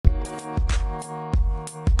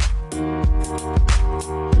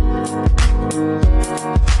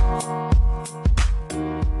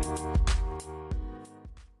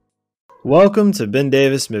Welcome to Ben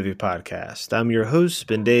Davis Movie Podcast. I'm your host,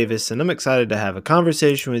 Ben Davis, and I'm excited to have a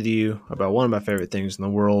conversation with you about one of my favorite things in the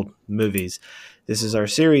world, movies. This is our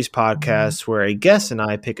series podcast where a guest and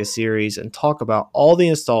I pick a series and talk about all the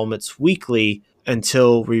installments weekly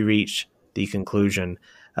until we reach the conclusion.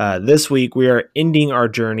 This week, we are ending our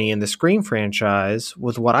journey in the Scream franchise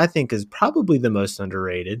with what I think is probably the most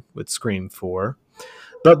underrated, with Scream 4.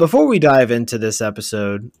 But before we dive into this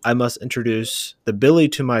episode, I must introduce the Billy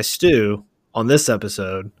to my stew on this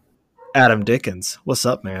episode, Adam Dickens. What's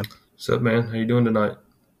up, man? What's up, man? How you doing tonight?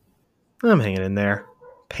 I'm hanging in there.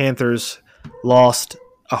 Panthers lost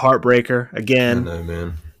a heartbreaker again. I know,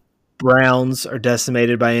 man. Browns are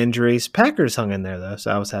decimated by injuries. Packers hung in there, though,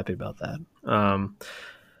 so I was happy about that.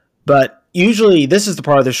 But usually this is the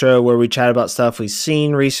part of the show where we chat about stuff we've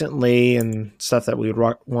seen recently and stuff that we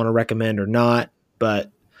would want to recommend or not.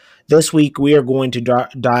 But this week we are going to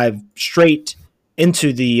dive straight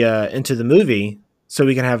into the movie, so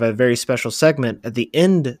we can have a very special segment at the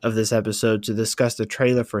end of this episode to discuss the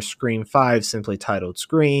trailer for Scream 5, simply titled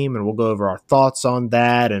Scream, and we'll go over our thoughts on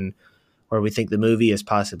that and where we think the movie is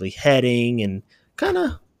possibly heading, and kind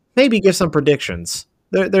of maybe give some predictions.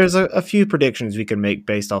 There's a few predictions we can make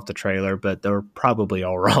based off the trailer, but they're probably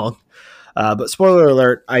all wrong. But spoiler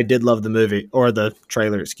alert, I did love the movie, or the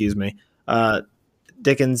trailer, excuse me.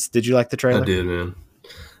 Dickens, did you like the trailer? I did, man.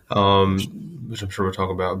 Which I'm sure we'll talk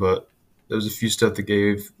about, but there was a few stuff that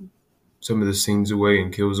gave some of the scenes away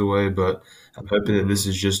and kills away, but I'm hoping that this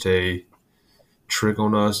is just a trick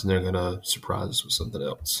on us and they're going to surprise us with something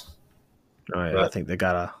else. Oh, yeah, I think they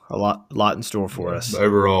got a lot in store for us. But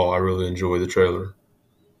overall, I really enjoy the trailer.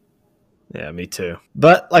 Yeah, me too.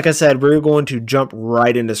 But like I said, we're going to jump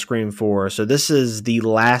right into Scream 4. So this is the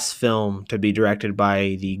last film to be directed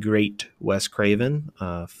by the great Wes Craven,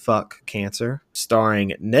 Fuck Cancer,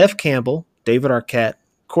 starring Neve Campbell, David Arquette,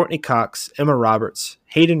 Courtney Cox, Emma Roberts,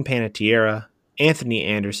 Hayden Panettiere, Anthony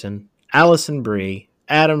Anderson, Alison Brie,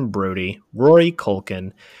 Adam Brody, Rory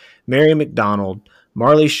Culkin, Mary McDonald,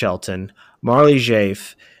 Marley Shelton, Marley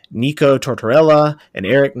Jaffe, Nico Tortorella, and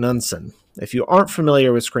Eric Nunson. If you aren't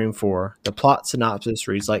familiar with Scream 4, the plot synopsis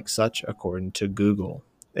reads like such according to Google.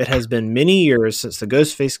 It has been many years since the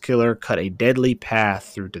Ghostface Killer cut a deadly path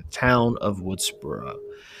through the town of Woodsboro.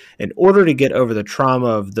 In order to get over the trauma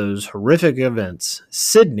of those horrific events,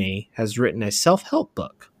 Sydney has written a self-help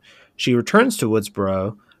book. She returns to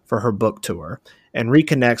Woodsboro for her book tour and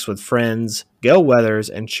reconnects with friends Gail Weathers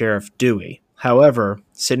and Sheriff Dewey. However,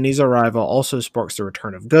 Sydney's arrival also sparks the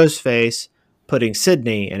return of Ghostface, putting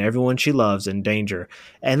Sydney and everyone she loves in danger.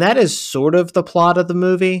 And that is sort of the plot of the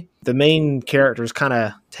movie. The main characters kind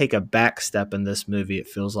of take a back step in this movie, it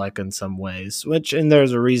feels like, in some ways, and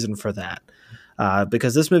there's a reason for that.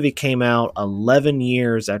 Because this movie came out 11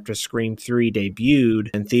 years after Scream 3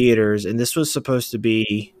 debuted in theaters, and this was supposed to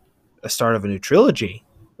be a start of a new trilogy.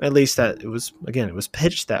 At least that it was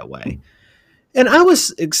pitched that way. And I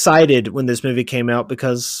was excited when this movie came out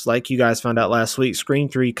because, like you guys found out last week, Scream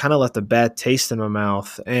 3 kind of left a bad taste in my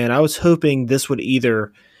mouth. And I was hoping this would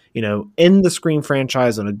either, end the Scream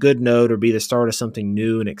franchise on a good note or be the start of something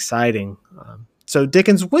new and exciting. So,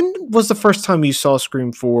 Dickens, when was the first time you saw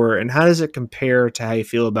Scream 4, and how does it compare to how you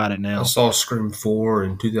feel about it now? I saw Scream 4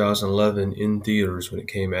 in 2011 in theaters when it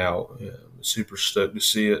came out. Yeah, I was super stoked to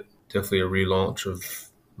see it. Definitely a relaunch of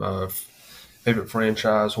my favorite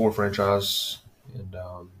franchise, horror franchise. And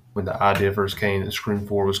when the idea first came that Scream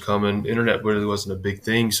 4 was coming, internet really wasn't a big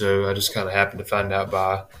thing, so I just kind of happened to find out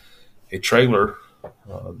by a trailer.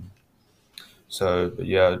 But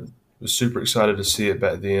yeah, I was super excited to see it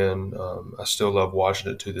back then. I still love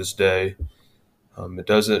watching it to this day. It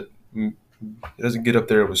doesn't get up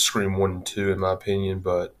there with Scream 1 and 2 in my opinion,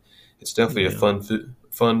 but it's definitely a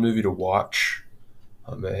fun movie to watch.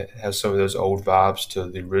 It has some of those old vibes to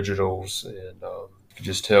the originals, and you can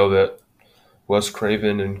just tell that Wes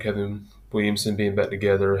Craven and Kevin Williamson being back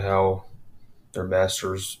together, how their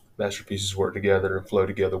masterpieces work together and flow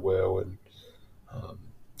together well. And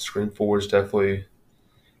Scream 4 is definitely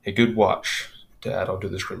a good watch to add on to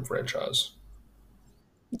the Scream franchise.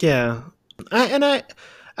 Yeah, I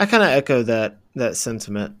kind of echo that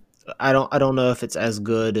sentiment. I don't know if it's as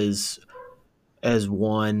good as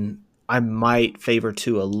 1. I might favor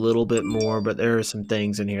 2 a little bit more, but there are some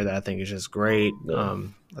things in here that I think is just great. Yeah.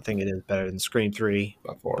 I think it is better than Scream 3.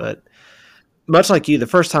 By far. But much like you, the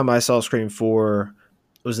first time I saw Scream 4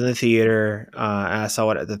 was in the theater. I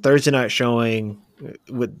saw it at the Thursday night showing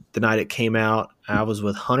with the night it came out. I was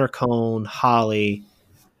with Hunter Cone, Holly,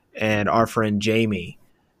 and our friend Jamie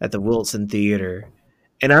at the Wilson Theater.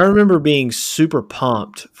 And I remember being super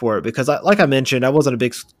pumped for it because, like I mentioned, I wasn't a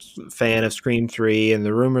big fan of Scream 3, and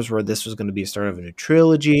the rumors were this was going to be a start of a new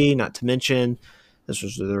trilogy, not to mention this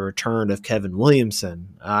was the return of Kevin Williamson.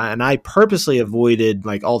 And I purposely avoided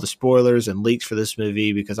like all the spoilers and leaks for this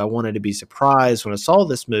movie because I wanted to be surprised when I saw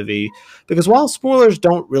this movie. Because while spoilers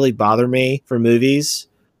don't really bother me for movies,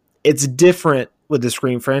 it's different with the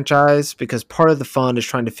Scream franchise because part of the fun is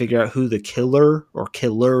trying to figure out who the killer or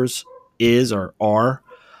killers is or are.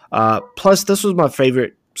 Plus, this was my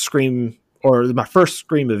favorite Scream or my first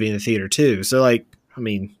Scream movie in the theater too. So, like, I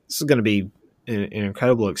mean, this is going to be an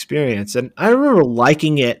incredible experience, and I remember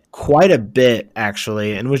liking it quite a bit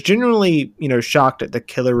actually, and was genuinely, shocked at the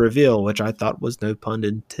killer reveal, which I thought was, no pun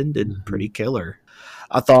intended, Mm-hmm. pretty killer.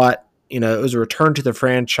 I thought, it was a return to the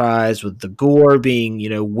franchise with the gore being,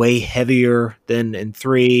 way heavier than in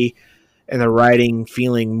 3, and the writing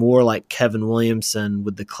feeling more like Kevin Williamson,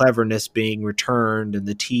 with the cleverness being returned and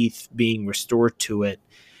the teeth being restored to it.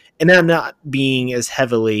 And now not being as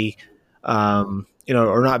heavily,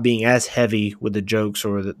 or not being as heavy with the jokes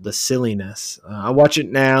or the silliness. I watch it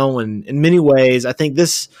now, and in many ways, I think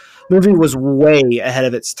this movie was way ahead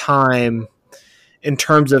of its time in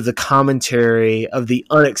terms of the commentary of the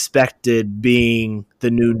unexpected being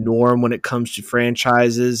the new norm when it comes to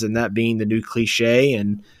franchises, and that being the new cliche.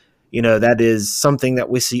 And that is something that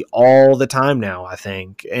we see all the time now, I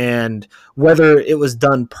think. And whether it was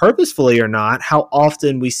done purposefully or not, how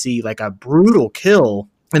often we see like a brutal kill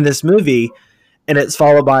in this movie and it's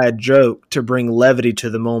followed by a joke to bring levity to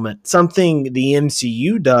the moment, something the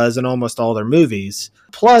MCU does in almost all their movies.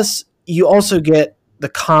 Plus, you also get the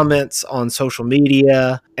comments on social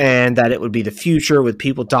media and that it would be the future with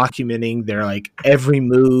people documenting their like every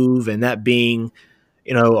move, and that being,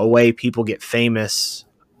 a way people get famous.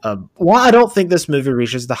 Well, I don't think this movie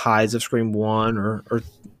reaches the highs of Scream 1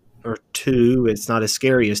 or 2. It's not as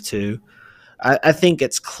scary as 2. I think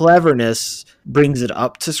its cleverness brings it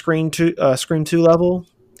up to Scream 2 level.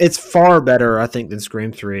 It's far better, I think, than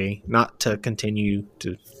Scream 3. Not to continue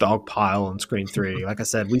to dogpile on Scream 3. Like I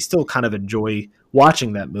said, we still kind of enjoy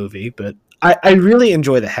watching that movie, but I really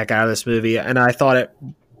enjoy the heck out of this movie, and I thought it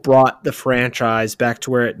brought the franchise back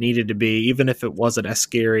to where it needed to be, even if it wasn't as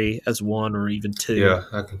scary as 1 or even 2. Yeah,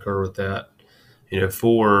 I concur with that.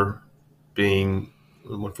 Four being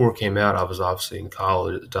when four came out, I was obviously in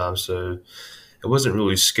college at the time, so it wasn't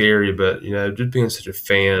really scary. But just being such a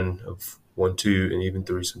fan of 1, 2, and even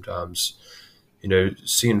 3 sometimes,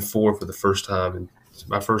 seeing four for the first time and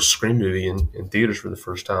my first Scream movie in theaters for the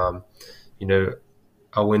first time, you know,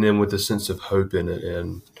 I went in with a sense of hope in it,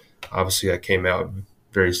 and obviously I came out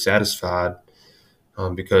very satisfied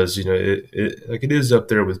because it is up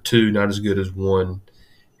there with 2, not as good as 1.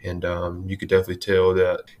 And you could definitely tell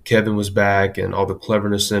that Kevin was back and all the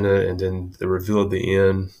cleverness in it, and then the reveal at the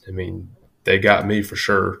end. I mean, they got me for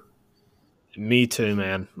sure. Me too,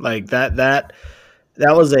 man. Like that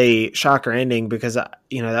was a shocker ending because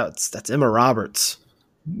that's Emma Roberts.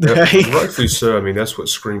 Yep, and Like, rightfully so. I mean, that's what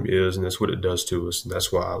Scream is, and that's what it does to us, and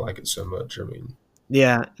that's why I like it so much. I mean,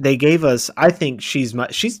 yeah, they gave us. I think she's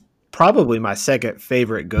probably my second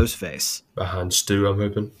favorite Ghostface. behind Stu, I'm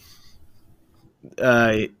hoping.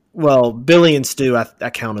 Uh, well, Billy and Stu, I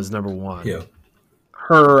count as number one. Yeah,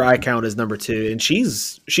 Her, I count as number two, and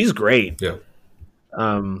she's great. yeah.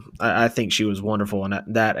 I think she was wonderful, and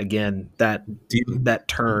that again, The, that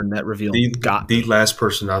turn, that reveal the got the me. last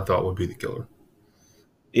person I thought would be the killer.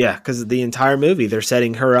 Yeah, because the entire movie they're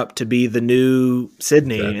setting her up to be the new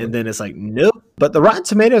Sydney, Exactly. and then it's like nope. But the Rotten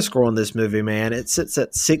Tomato score on this movie, man, it sits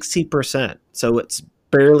at 60%, so it's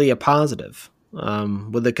barely a positive.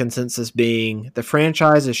 With the consensus being the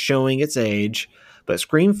franchise is showing its age, but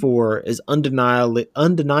Scream 4 is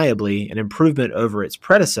undeniably an improvement over its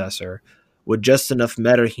predecessor, with just enough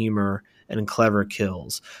meta humor and clever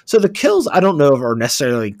kills. So the kills I don't know if are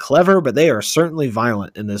necessarily clever, but they are certainly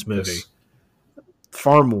violent in this movie, Yes.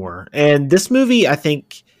 far more. And this movie, I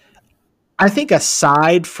think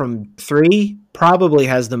aside from 3, probably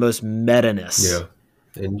has the most meta-ness.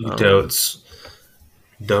 Yeah, and you can tell Um, it's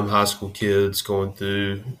dumb high school kids going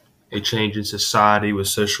through a change in society with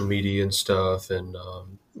social media and stuff, and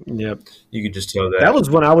yep. you could just tell That that. was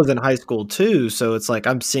when I was in high school too, so it's like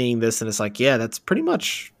I'm seeing this and it's like, yeah, that's pretty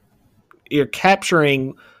much you're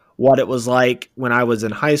capturing what it was like when I was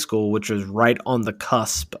in high school, which was right on the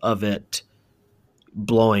cusp of it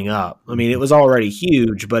blowing up. I mean, it was already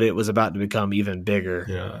huge, but it was about to become even bigger.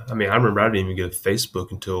 Yeah, I mean, I remember I didn't even get a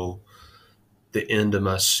Facebook until the end of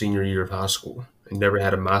my senior year of high school, and never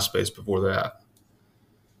had a MySpace before that.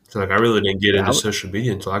 So like, I really didn't get Yeah, into social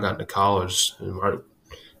media until I got into college, and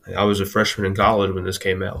I was a freshman in college when this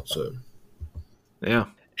came out. So yeah.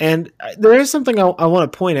 And there is something I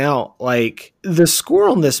want to point out. Like the score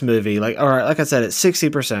on this movie, like all right, like I said, it's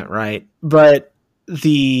 60%, right? But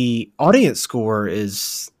the audience score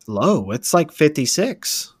is low. It's like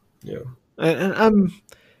 56. Yeah. And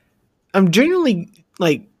I'm genuinely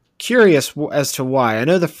like curious as to why. I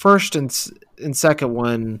know the first and second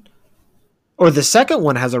one, or the second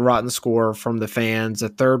one has a rotten score from the fans. The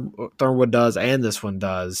third one does, and this one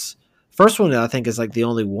does. First one I think is like the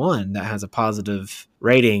only one that has a positive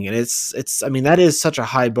rating, and it's I mean that is such a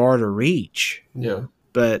high bar to reach. Yeah.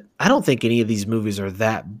 But I don't think any of these movies are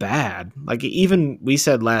that bad. Like even we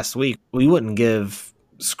said last week, we wouldn't give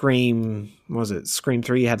Scream, what was it, Scream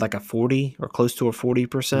 3 had like a 40 or close to a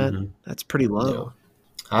 40%. Hmm. That's pretty Yeah. low.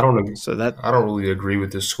 I don't. So that I don't really agree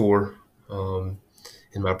with this score. Um,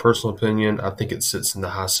 in my personal opinion, I think it sits in the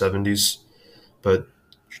high 70s. But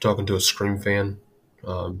you're talking to a Scream fan,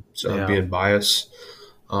 so I'm yeah. being biased.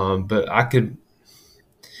 But I could,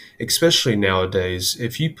 especially nowadays,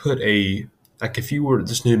 if you put a like if you were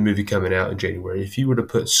this new movie coming out in January, if you were to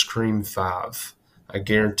put Scream 5, I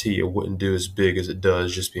guarantee it wouldn't do as big as it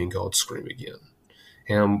does just being called Scream again.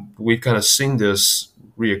 And we've kind of seen this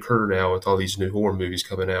reoccur now with all these new horror movies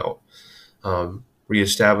coming out,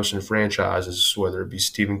 reestablishing franchises, whether it be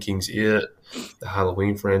Stephen King's It, the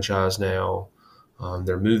Halloween franchise now.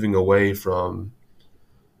 They're moving away from,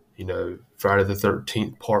 Friday the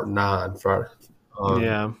 13th Part 9,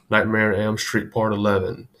 Yeah. Nightmare on Elm Street Part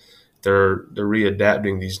 11. They're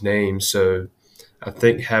readapting these names, so I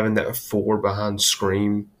think having that 4 behind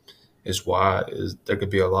Scream is why is there could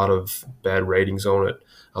be a lot of bad ratings on it.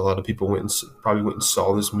 A lot of people probably went and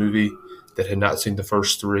saw this movie that had not seen the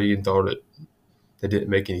first 3 and thought it didn't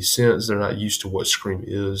make any sense. They're not used to what Scream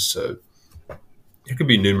is, so there could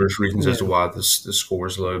be numerous reasons as to Yeah. why this score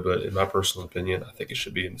is low. But in my personal opinion, I think it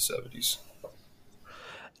should be in the 70s.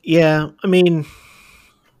 Yeah. I mean,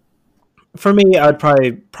 for me, I'd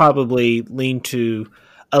probably lean to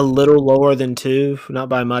a little lower than 2, not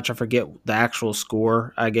by much. I forget the actual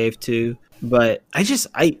score I gave 2, but I just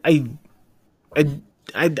I I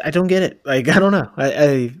don't get it. Like I don't know.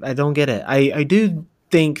 I don't get it. I do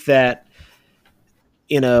think that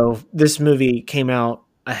this movie came out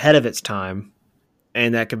ahead of its time,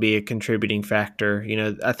 and that could be a contributing factor.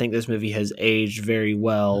 I think this movie has aged very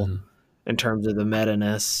well Hmm. in terms of the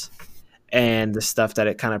meta-ness and the stuff that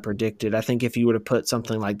it kind of predicted. I think if you were to put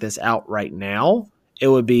something like this out right now, it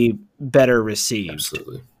would be better received,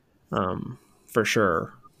 Absolutely. um, for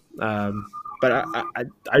sure. But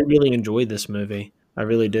I really enjoyed this movie. I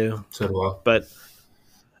really do. So do I. But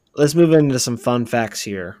let's move into some fun facts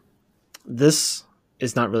here. This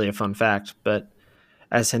is not really a fun fact, but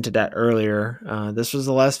as hinted at earlier, this was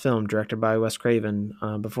the last film directed by Wes Craven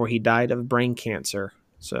before he died of brain cancer.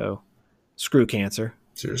 So screw cancer.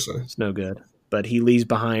 Seriously. It's no good. But he leaves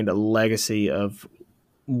behind a legacy of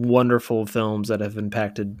wonderful films that have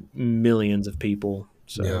impacted millions of people.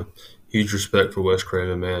 Yeah. So Huge respect for Wes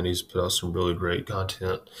Craven, man. He's put out some really great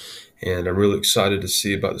content. And I'm really excited to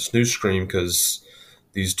see about this new Scream because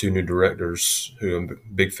these two new directors, who I'm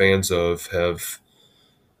big fans of, have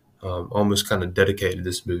almost kind of dedicated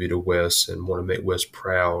this movie to Wes and want to make Wes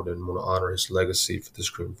proud and want to honor his legacy for the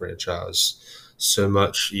Scream franchise. So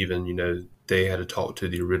much, even, they had to talk to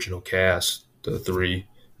the original cast, the 3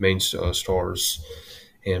 main stars,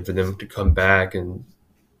 and for them to come back and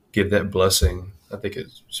give that blessing, I think it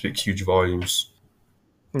speaks huge volumes.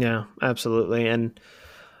 yeah, absolutely. And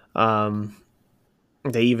um,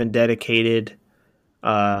 they even dedicated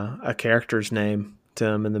a character's name to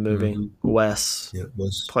him in the movie, Hmm. Wes, Yeah, it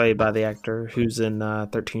was. played by the actor who's in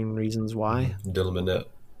 13 Reasons Why. Dylan Minnette.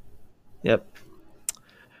 Yep.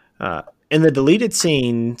 In the deleted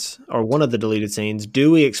scenes, or one of the deleted scenes,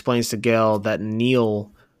 Dewey explains to Gale that Neil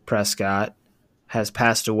Prescott has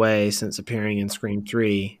passed away since appearing in Scream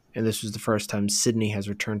 3, and this was the first time Sidney has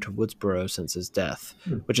returned to Woodsboro since his death,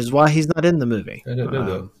 Hmm. which is why he's not in the movie. I didn't know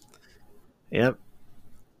that. Yep.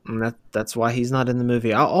 And that's why he's not in the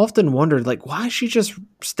movie. I often wondered, like, why is she just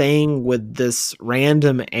staying with this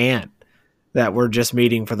random aunt that we're just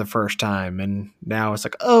meeting for the first time? And now it's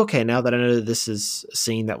like, oh, okay, now that I know that this is a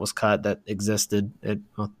scene that was cut that existed,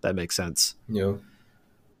 that makes sense. Yeah.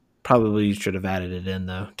 Probably should have added it in,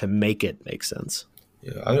 though, to make it make sense.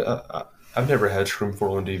 Yeah. I've never had Scream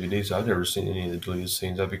 4 on DVD, so I've never seen any of the deleted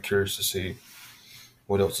scenes. I'd be curious to see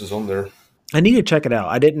what else is on there. I need to check it out.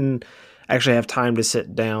 I didn't actually have time to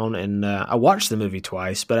sit down and I watched the movie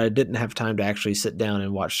twice, but I didn't have time to actually sit down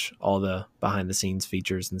and watch all the behind the scenes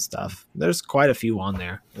features and stuff. There's quite a few on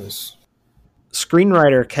there. Yes.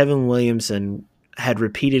 Screenwriter Kevin Williamson had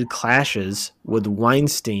repeated clashes with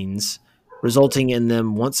Weinstein's resulting in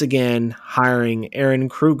them once again hiring Aaron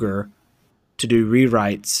Kruger to do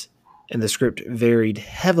rewrites, and the script varied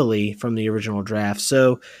heavily from the original draft.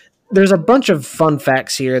 So there's a bunch of fun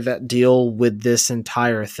facts here that deal with this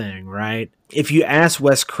entire thing, right? If you ask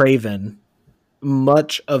Wes Craven,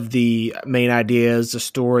 much of the main ideas, the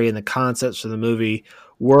story, and the concepts of the movie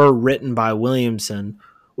were written by Williamson,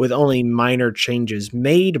 with only minor changes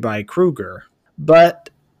made by Kruger. But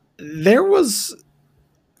there was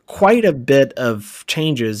quite a bit of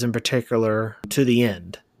changes, in particular to the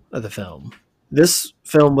end of the film. This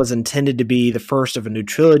film was intended to be the first of a new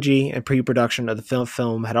trilogy, and pre-production of the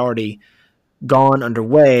film had already gone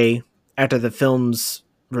underway after the film's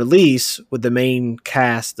release, with the main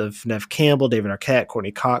cast of Neve Campbell, David Arquette,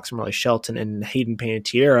 Courtney Cox, Marley Shelton, and Hayden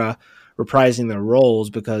Panettiere reprising their roles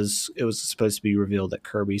because it was supposed to be revealed that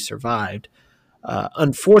Kirby survived.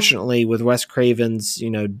 Unfortunately, with Wes Craven's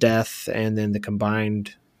death, and then the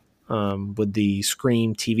combined with the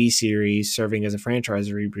Scream TV series serving as a franchise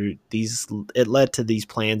reboot, it led to these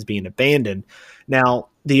plans being abandoned. Now,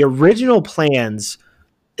 the original plans,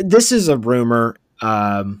 this is a rumor,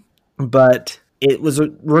 but it was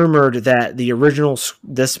rumored that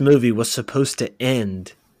this movie was supposed to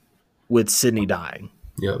end with Sydney dying.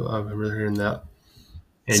 Yeah, I remember hearing that.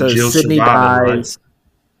 And So Jill Sydney surviving, right? dies.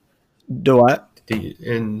 Do what?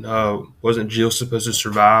 And wasn't Jill supposed to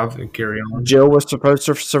survive and carry on? Jill was supposed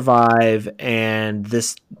to survive, and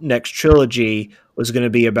this next trilogy was going to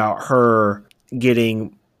be about her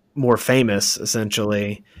getting more famous,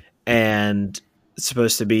 essentially, and it's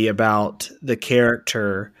supposed to be about the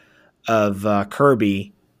character of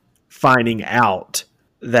Kirby finding out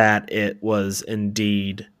that it was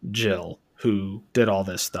indeed Jill who did all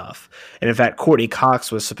this stuff. And in fact, Courtney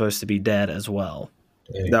Cox was supposed to be dead as well.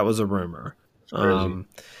 Dang, That was a rumor. crazy.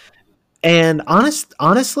 And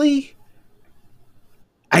honestly,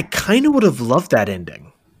 I kind of would have loved that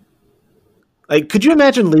ending. Like, could you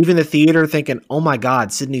imagine leaving the theater thinking, "Oh my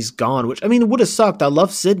God, Sydney's gone"? Which, I mean, it would have sucked. I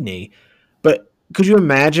love Sydney, but could you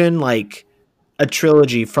imagine like a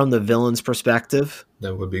trilogy from the villain's perspective?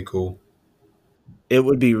 That would be cool. It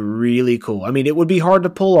would be really cool. I mean, it would be hard to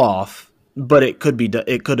pull off, but it could be.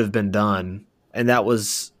 It could have been done, and that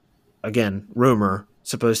was, again, rumor,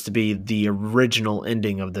 supposed to be the original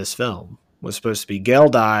ending of this film. Was supposed to be Gail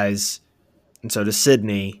dies, and so does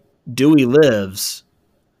Sydney. Dewey lives.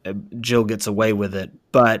 Jill gets away with it,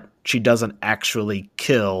 but she doesn't actually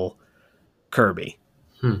kill Kirby.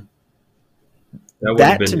 That would have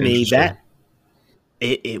That been to me, interesting.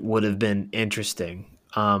 it would have been interesting.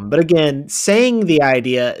 But again, saying the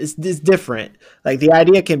idea is different. Like, the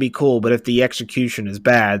idea can be cool, but if the execution is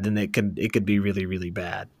bad, then it could be really, really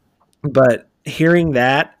bad. But hearing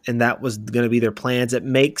that, and that was going to be their plans, it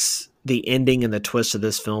makes the ending and the twist of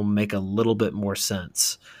this film make a little bit more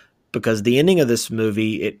sense. Because the ending of this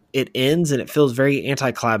movie, it ends and it feels very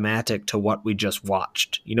anticlimactic to what we just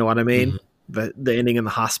watched. You know what I mean? The ending in the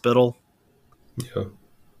hospital, Yeah.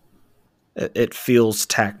 it feels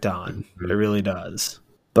tacked on. It really does.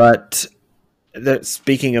 But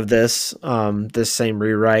speaking of this, this same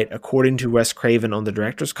rewrite, according to Wes Craven on the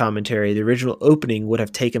director's commentary, the original opening would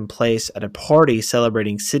have taken place at a party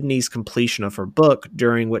celebrating Sydney's completion of her book,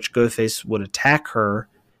 during which Ghostface would attack her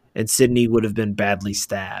and Sydney would have been badly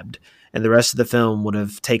stabbed. And the rest of the film would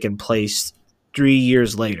have taken place 3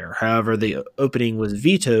 years later. However, the opening was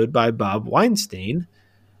vetoed by Bob Weinstein,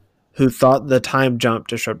 who thought the time jump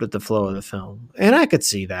disrupted the flow of the film. And I could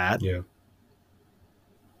see that. Yeah.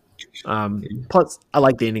 Plus, I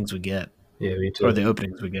like the endings we get, Yeah, me too. or the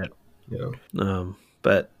openings we get. Yeah.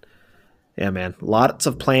 But yeah, man, lots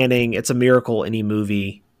of planning. It's a miracle any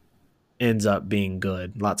movie ends up being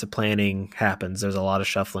good. Lots of planning happens. There's a lot of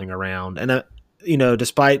shuffling around, and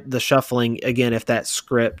despite the shuffling, again, if that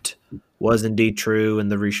script was indeed true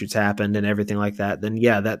and the reshoots happened and everything like that, then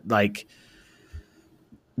yeah, that like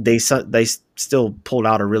they still pulled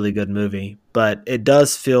out a really good movie. But it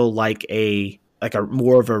does feel like a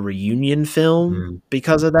more of a reunion film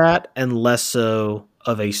because of that, and less so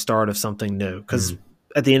of a start of something new. Because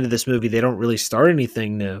at the end of this movie, they don't really start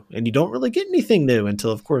anything new, and you don't really get anything new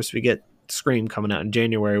until, of course, we get Scream coming out in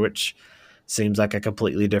January, which seems like a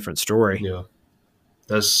completely different story. Yeah.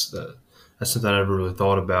 That's something I never really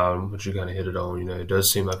thought about, but you kind of hit it on. It does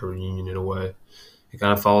seem like a reunion in a way. It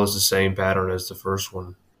kind of follows the same pattern as the first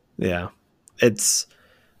one. Yeah. It's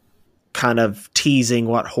kind of teasing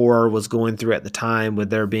what horror was going through at the time, with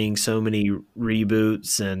there being so many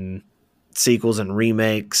reboots and sequels and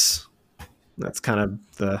remakes. That's kind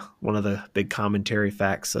of one of the big commentary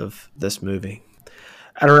facts of this movie.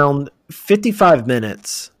 At around 55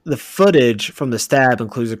 minutes, the footage from the stab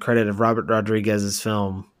includes a credit of Robert Rodriguez's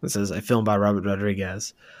film. This is a film by Robert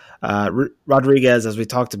Rodriguez. Rodriguez, as we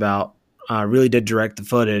talked about, really did direct the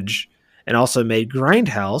footage and also made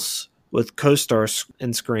Grindhouse with co-stars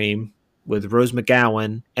in Scream with Rose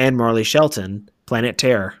McGowan and Marley Shelton, Planet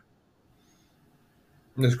Terror.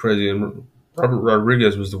 That's crazy. And Robert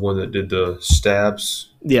Rodriguez was the one that did the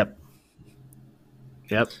stabs. Yep.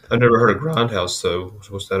 Yep. I never heard of Grindhouse though.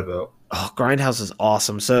 What's that about? Oh, Grindhouse is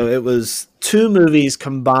awesome. So it was two movies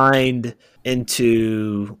combined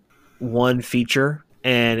into one feature,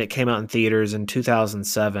 and it came out in theaters in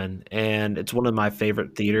 2007. And it's one of my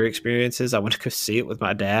favorite theater experiences. I went to go see it with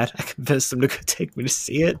my dad. I convinced him to go take me to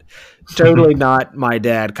see it. Totally not my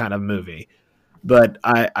dad kind of movie, but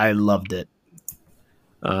I loved it.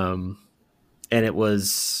 And it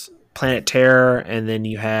was Planet Terror, and then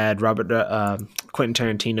you had Quentin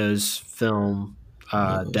Tarantino's film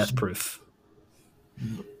Death Proof.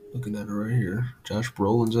 Looking at it right here. Josh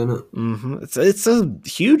Brolin's in it. Mm-hmm. It's a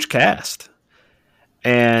huge cast,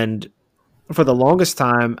 and for the longest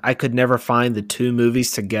time, I could never find the two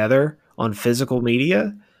movies together on physical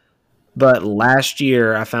media. But last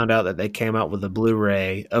year, I found out that they came out with a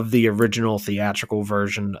Blu-ray of the original theatrical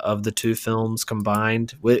version of the two films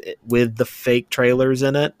combined with the fake trailers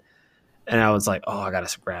in it. And I was like, oh, I got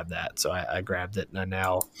to grab that. So I grabbed it, and I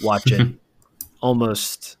now watch it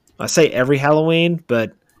almost, I say every Halloween,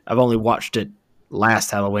 but I've only watched it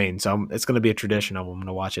last Halloween. So it's going to be a tradition. I'm going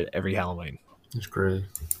to watch it every Halloween. That's crazy.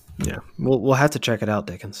 Yeah. We'll have to check it out,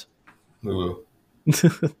 Dickens. We will.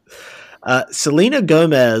 Selena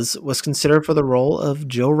Gomez was considered for the role of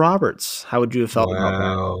Jill Roberts. How would you have felt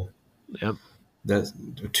about that? Yep. That's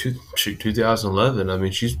 2011. I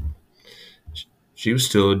mean, she was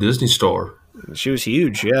still a Disney star. She was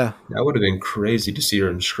huge, yeah. That would have been crazy to see her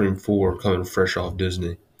in Scream 4 coming fresh off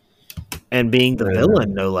Disney. And being the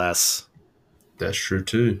villain, no less. That's true,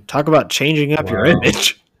 too. Talk about changing up your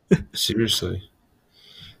image. Seriously.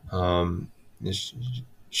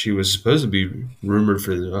 She was supposed to be rumored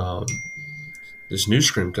for this new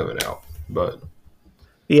Scream coming out, but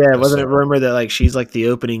yeah, wasn't it rumored that like she's like the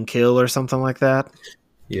opening kill or something like that?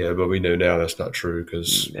 Yeah, but we know now that's not true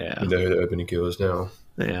because we know who the opening kill is now.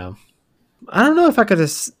 Yeah, I don't know if I could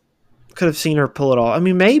have seen her pull it off. I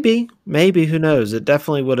mean, maybe, who knows? It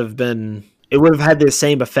definitely would have been. It would have had the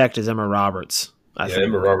same effect as Emma Roberts. I think.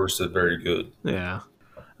 Emma Roberts did very good. Yeah.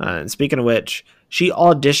 And speaking of which, she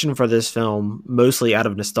auditioned for this film mostly out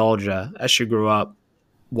of nostalgia as she grew up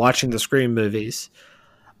watching the Scream movies,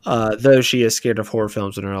 though she is scared of horror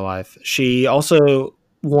films in her life. She also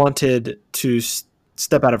wanted to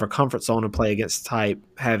step out of her comfort zone and play against type,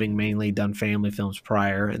 having mainly done family films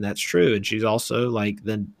prior, and that's true. And she's also I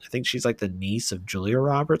think she's like the niece of Julia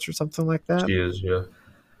Roberts or something like that. She is, yeah.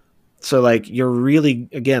 So like you're really,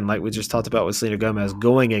 again, like we just talked about with Selena Gomez,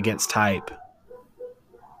 going against type.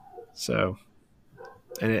 So,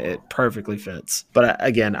 and it perfectly fits. But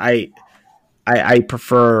again, I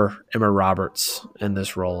prefer Emma Roberts in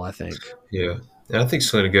this role, I think. Yeah. And I think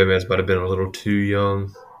Selena Gomez might have been a little too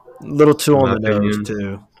young. A little too on the nose,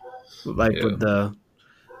 too. With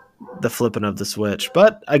the flipping of the switch.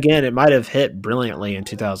 But again, it might have hit brilliantly in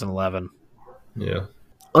 2011. Yeah.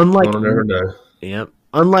 Unlike, I'll never know. Yep.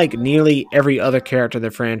 Unlike nearly every other character in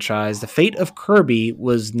the franchise, the fate of Kirby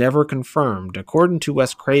was never confirmed. According to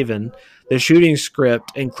Wes Craven, the shooting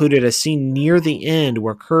script included a scene near the end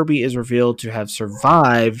where Kirby is revealed to have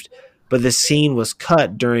survived, but the scene was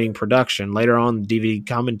cut during production. Later on in the DVD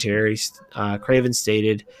commentary, Craven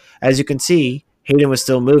stated, "As you can see, Hayden was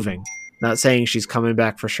still moving, not saying she's coming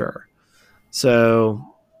back for sure."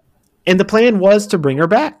 So, and the plan was to bring her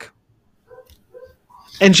back.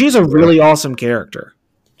 And she's a really awesome character.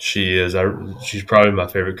 She is. She's probably my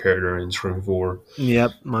favorite character in Scream 4.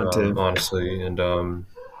 Yep, mine too. Honestly. And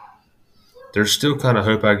there's still kind of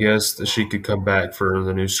hope, I guess, that she could come back for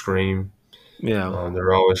the new Scream. Yeah.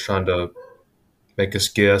 They're always trying to make us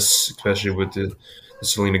guess, especially with the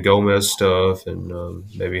Selena Gomez stuff and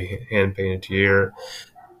maybe Hand Painted Tiara,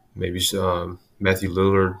 maybe Matthew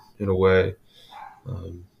Lillard in a way.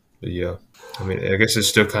 But yeah, I mean, I guess it's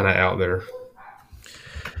still kind of out there.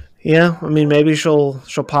 Yeah, I mean, maybe she'll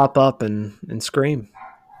pop up and scream.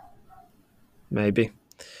 Maybe.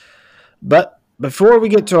 But before we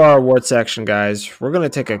get to our award section, guys, we're going to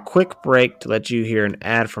take a quick break to let you hear an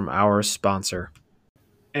ad from our sponsor.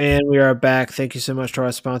 And we are back. Thank you so much to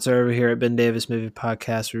our sponsor over here at Ben Davis Movie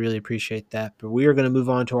Podcast. We really appreciate that. But we are going to move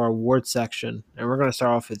on to our award section, and we're going to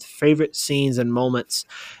start off with favorite scenes and moments.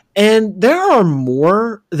 And there are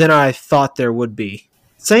more than I thought there would be.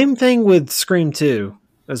 Same thing with Scream 2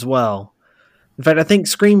 as well. In fact, I think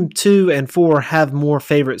Scream 2 and 4 have more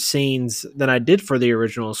favorite scenes than I did for the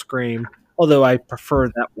original Scream, although I prefer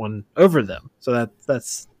that one over them. So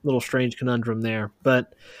that's a little strange conundrum there.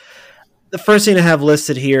 But the first scene I have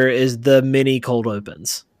listed here is the mini cold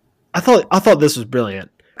opens. I thought this was brilliant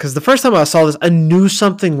because the first time I saw this, I knew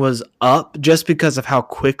something was up just because of how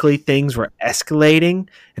quickly things were escalating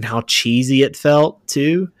and how cheesy it felt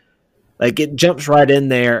too. Like it jumps right in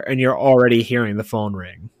there, and you're already hearing the phone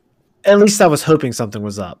ring. At least I was hoping something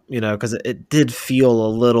was up, because it did feel a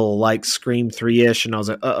little like Scream 3-ish, and I was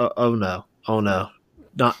like, oh no, oh no,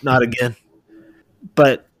 not again.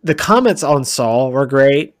 But the comments on Saw were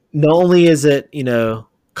great. Not only is it,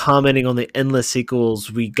 commenting on the endless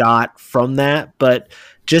sequels we got from that, but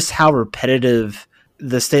just how repetitive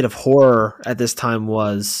the state of horror at this time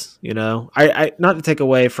was. I not to take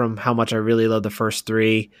away from how much I really love the first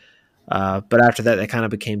three, but after that, they kind of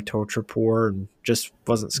became torture poor and just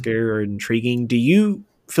wasn't scary or intriguing. Do you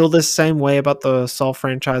feel this same way about the Saw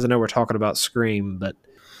franchise? I know we're talking about Scream, but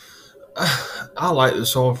I like the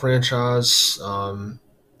Saw franchise.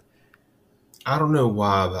 I don't know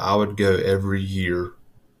why, but I would go every year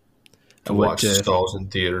I to would watch the too. Saws in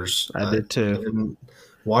theaters. I did too. And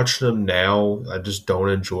watching them now, I just don't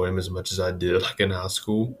enjoy them as much as I did like in high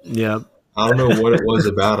school. Yeah, I don't know what it was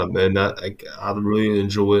about them, and I really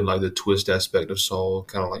enjoyed like the twist aspect of Saw,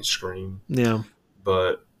 kind of like Scream. yeah,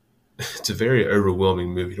 But it's a very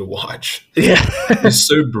overwhelming movie to watch. yeah. It's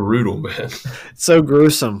so brutal, man. So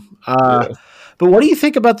gruesome. Yeah. But what do you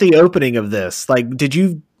think about the opening of this? Like, did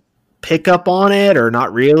you pick up on it or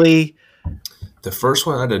not really? The first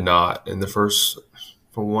one I did not, and the first,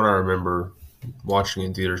 from what I remember watching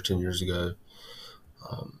in theaters 10 years ago,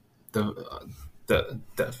 the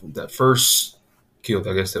that first kill,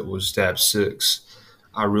 I guess that was stab six.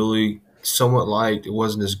 I really somewhat liked. It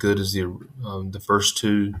wasn't as good as the first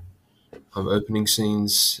two opening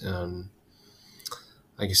scenes.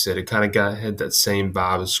 Like I said, it kind of had that same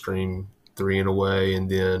vibe as Scream 3 in a way, and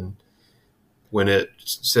then when it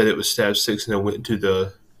said it was stab six and then went to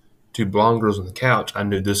the two blonde girls on the couch, I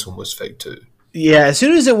knew this one was fake too. Yeah, as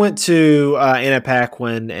soon as it went to Anna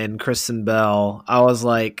Paquin and Kristen Bell, I was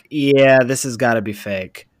like, yeah, this has got to be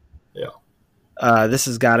fake. Yeah. This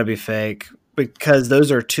has got to be fake because those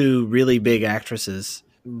are two really big actresses.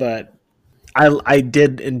 But I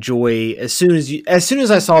did enjoy as soon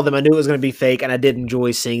as I saw them, I knew it was going to be fake, and I did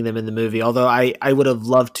enjoy seeing them in the movie. Although I would have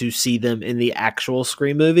loved to see them in the actual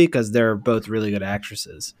Scream movie because they're both really good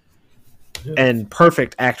actresses Yeah. and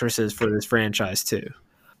perfect actresses for this franchise too.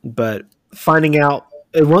 But finding out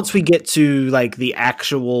once we get to like the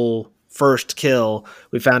actual first kill,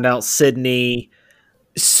 we found out Sydney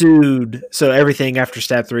sued, so everything after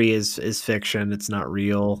Stab 3 is fiction. It's not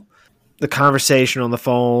real. The conversation on the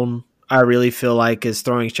phone, I really feel like, is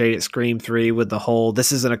throwing shade at Scream 3 with the whole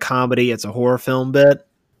this isn't a comedy, it's a horror film bit.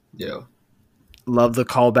 Yeah. Love the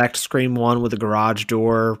callback to Scream 1 with the garage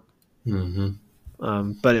door. Mm-hmm.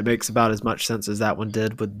 But it makes about as much sense as that one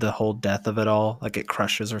did with the whole death of it all. Like it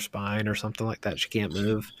crushes her spine or something like that. She can't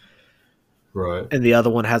move. Right. And the other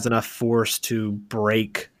one has enough force to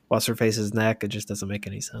break what's her face's neck. It just doesn't make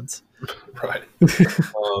any sense. Right.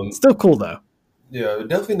 Still cool though. Yeah,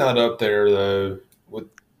 definitely not up there though. With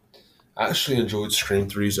I actually enjoyed Scream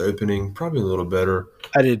 3's opening probably a little better.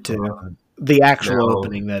 I did too. The actual Now,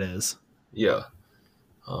 opening, that is. yeah,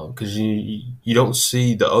 because you don't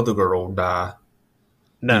see the other girl die.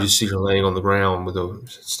 You No, just see her laying on the ground with a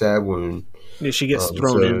stab wound. she gets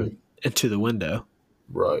thrown So into the window.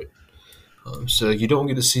 right. So you don't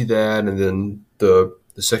get to see that, and then the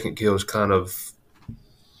second kill is kind of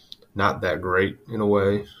not that great in a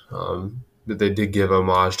way. But they did give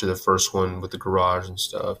homage to the first one with the garage and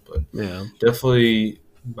stuff, but Yeah, definitely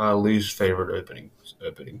my least favorite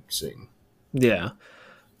opening scene. yeah.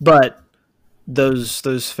 But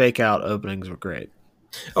those fake out openings were great.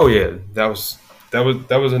 Oh yeah, that was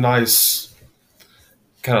a nice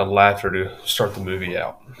kind of laughter to start the movie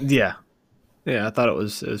out. Yeah, yeah. I thought it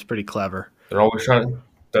was pretty clever. They're always trying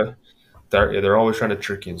to they're always trying to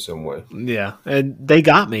trick you in some way. Yeah, and they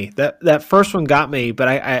got me. That first one got me, but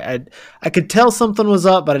I could tell something was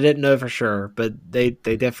up, but I didn't know for sure. But they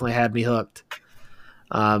definitely had me hooked.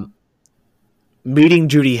 Um, Meeting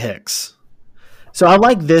Judy Hicks. So I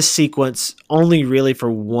like this sequence only really for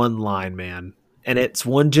one line, man. And it's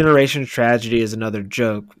one generation's tragedy is another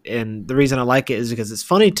joke. And the reason I like it is because it's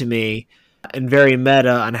funny to me and very meta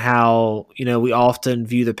on how, we often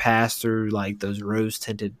view the past through like those rose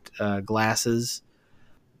tinted glasses.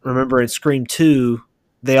 Remember in Scream 2,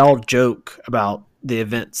 they all joke about the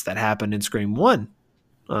events that happened in Scream 1.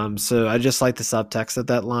 So I just like the subtext of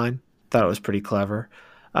that line. Thought it was pretty clever.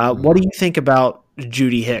 What do Mm. you think about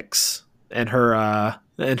Judy Hicks and her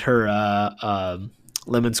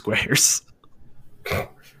lemon squares?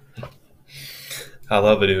 I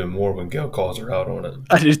love it even more when Gail calls her out on it.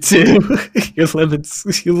 I do too. Your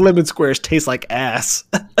lemon squares taste like ass.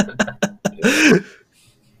 Yeah.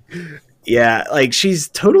 Yeah, like she's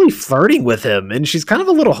totally flirting with him, and she's kind of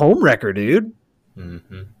a little homewrecker, dude. Hmm.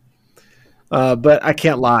 But I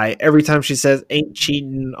can't lie. Every time she says "ain't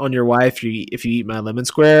cheating on your wife if you eat my lemon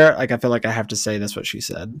square," like I feel like I have to say that's what she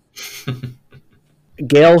said.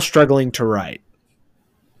 Gail struggling to write.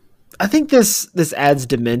 I think this adds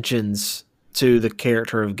dimensions to the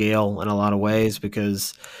character of Gail in a lot of ways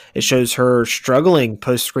because it shows her struggling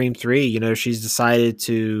post Scream 3. She's decided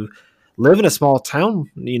to live in a small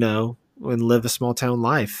town, and live a small town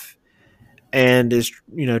life and is,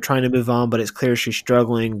 trying to move on, but it's clear she's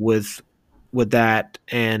struggling with that,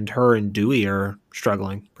 and her and Dewey are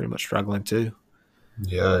struggling, pretty much struggling too.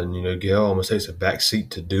 Yeah, and Gail almost takes a backseat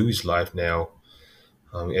to Dewey's life now.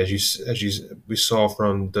 We saw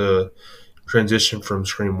from the transition from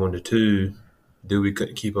Scream 1 to 2, Dewey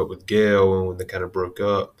couldn't keep up with Gail, and when they kind of broke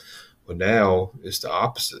up. But now it's the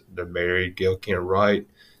opposite. They're married. Gail can't write.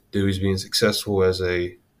 Dewey's being successful as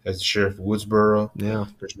the sheriff of Woodsboro. Yeah.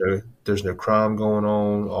 There's no crime going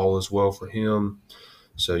on. All is well for him.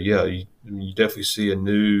 So yeah, you definitely see a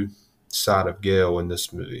new side of Gail in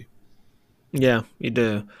this movie. Yeah, you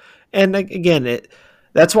do. And again,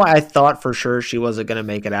 that's why I thought for sure she wasn't going to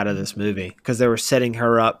make it out of this movie because they were setting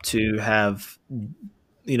her up to have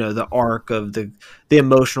the arc of the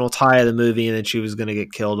emotional tie of the movie, and then she was going to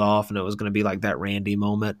get killed off, and it was going to be like that Randy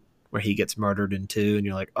moment where he gets murdered in two, and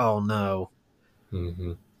you're like, oh no.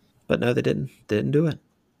 Hmm. But no, they didn't do it.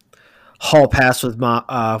 Hall Pass with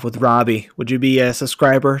Robbie. Would you be a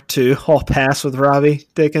subscriber to Hall Pass with Robbie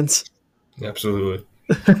Dickens? Absolutely.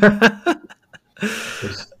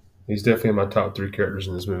 He's definitely in my top three characters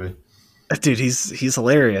in this movie. Dude, he's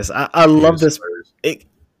hilarious. I He love is this hilarious.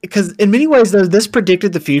 because in many ways, though, this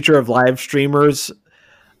predicted the future of live streamers.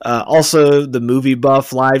 Also, the movie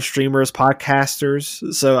buff live streamers,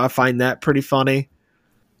 podcasters. So I find that pretty funny.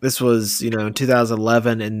 This was, in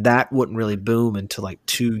 2011, and that wouldn't really boom until like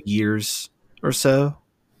 2 years or so.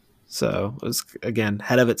 So it was, again,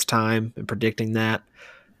 ahead of its time in predicting that.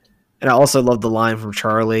 And I also love the line from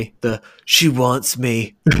Charlie, she wants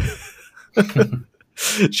me.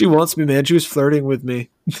 She wants me, man. She was flirting with me.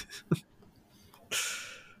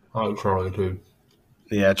 I like Charlie too.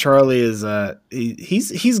 Yeah, Charlie is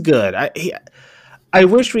he's good. I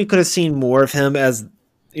wish we could have seen more of him as,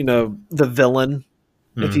 the villain,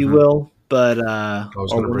 if you Hmm. will, but I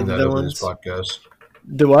was or going to one of bring the that up in this villains. podcast.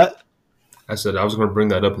 Do what? I said I was going to bring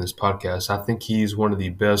that up in this podcast. I think he's one of the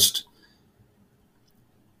best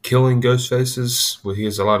killing ghost faces. Well, he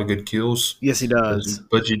has a lot of good kills, Yes, he but does.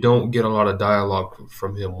 but you don't get a lot of dialogue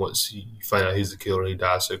from him once you find out he's the killer. He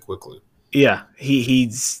dies so quickly. Yeah,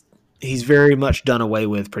 he's very much done away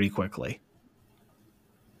with pretty quickly,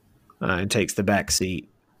 and takes the back seat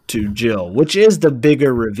to Jill, which is the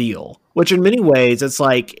bigger reveal. Which in many ways, it's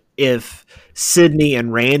like if Sydney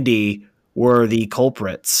and Randy were the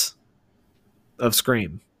culprits of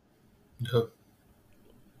Scream, Yeah.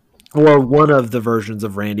 or one of the versions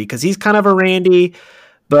of Randy, because he's kind of a Randy,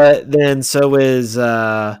 but then so is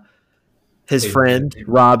his Hayden friend Panettiere.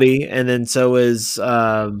 Robbie, and then so is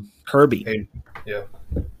Kirby. Hayden. Yeah.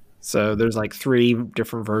 So there's like three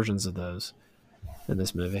different versions of those in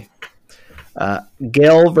this movie.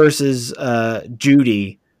 Gail versus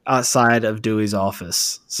Judy outside of Dewey's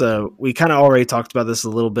office. So we kind of already talked about this a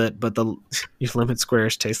little bit, but your lemon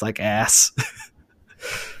squares taste like ass.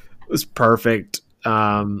 It was perfect.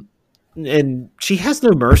 And she has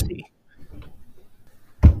no mercy.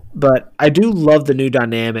 But I do love the new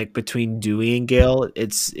dynamic between Dewey and Gail.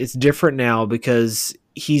 It's different now because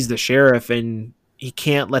he's the sheriff and he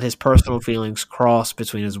can't let his personal feelings cross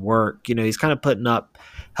between his work. He's kind of putting up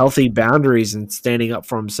healthy boundaries and standing up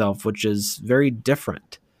for himself, which is very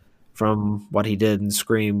different from what he did in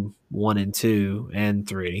Scream 1 and 2 and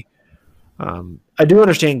 3. I do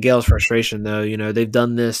understand Gail's frustration, though. They've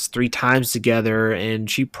done this 3 times together, and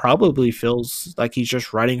she probably feels like he's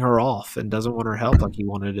just writing her off and doesn't want her help like he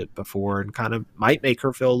wanted it before, and kind of might make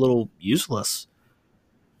her feel a little useless.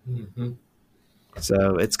 Hmm.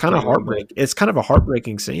 So it's kind Yeah, of a little bit. heartbreak. It's kind of a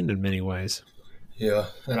heartbreaking scene in many ways. Yeah,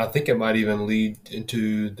 and I think it might even lead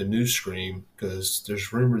into the new Scream because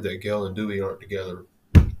there's rumor that Gail and Dewey aren't together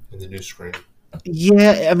in the new Scream.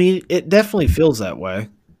 Yeah, I mean, it definitely feels that way.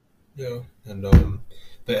 Yeah, and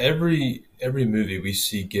but every movie we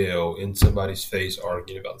see Gail in somebody's face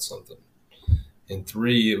arguing about something. In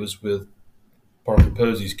three, it was with Parker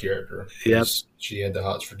Posey's character Yep. because she had the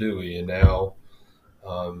hots for Dewey, and now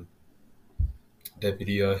um,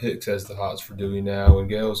 Deputy Hicks has the hots for Dewey now, and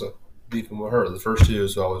Gail's beefing with her. The first two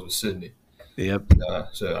was always with Sydney. Yep.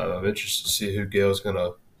 So I'm interested to see who Gail's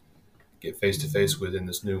gonna get face to face with in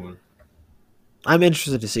this new one. I'm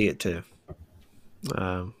interested to see it too.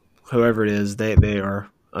 Um, Whoever it is, they are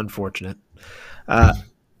unfortunate. Uh,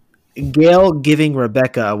 Gail giving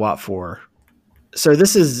Rebecca a what for? So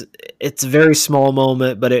this is it's a very small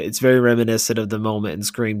moment, but it's very reminiscent of the moment in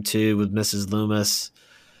Scream 2 with Mrs. Loomis.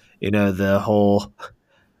 You know, the whole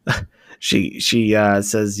she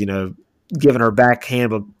says, giving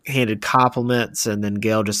her handed compliments, and then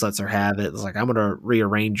Gail just lets her have it. It's like, I'm gonna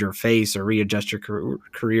rearrange your face or readjust your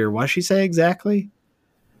career. What did she say exactly?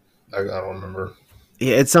 I don't remember.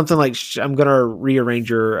 Yeah, it's something like, I'm gonna rearrange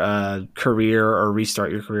your career or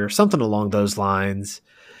restart your career, something along those lines.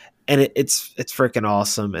 And it's freaking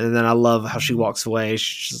awesome. And then I love how she walks away.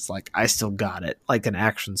 She's just like, I still got it, like an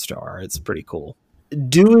action star. It's pretty cool.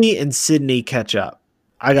 Dewey and Sydney catch up.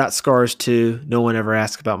 I got scars too. No one ever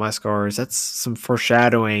asked about my scars. That's some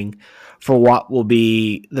foreshadowing for what will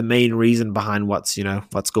be the main reason behind what's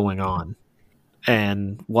going on,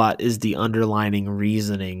 and what is the underlining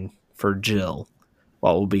reasoning for Jill.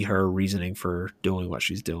 What will be her reasoning for doing what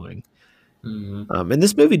she's doing. Mm-hmm. And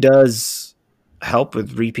this movie does help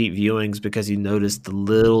with repeat viewings because you notice the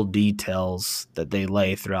little details that they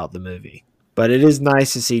lay throughout the movie. But it is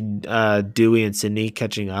nice to see Dewey and Sydney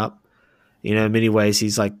catching up. In many ways,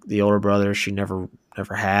 he's like the older brother she never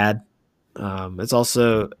had. It's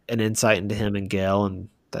also an insight into him and Gail, and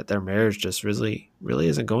that their marriage just really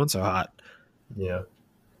isn't going so hot. Yeah.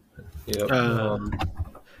 Yep. Uh,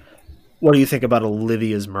 what do you think about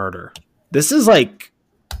Olivia's murder? This is like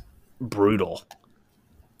brutal.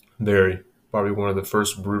 Very. Probably one of the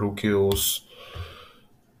first brutal kills.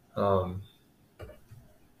 Um,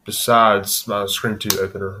 Besides my Scream 2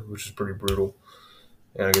 opener, which is pretty brutal,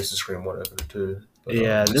 and I guess the Scream 1 opener too. But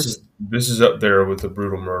Yeah, this is up there with the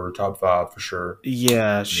brutal murder, top five for sure.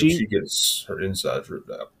 yeah, She gets her insides ripped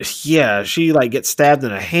out. she like gets stabbed in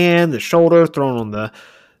the hand, the shoulder, thrown on the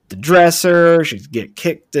dresser. She get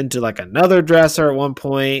kicked into like another dresser at one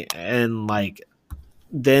point, and like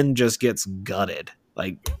then just gets gutted,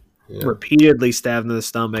 like Yeah. repeatedly stabbed in the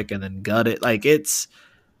stomach and then gutted. Like, it's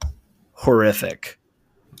horrific.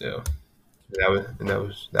 Yeah. And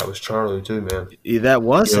that was Charlie too, man. That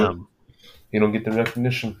was You know, him. you don't get the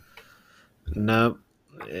recognition. No,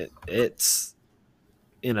 it's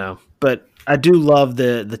but I do love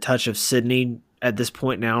the touch of Sydney at this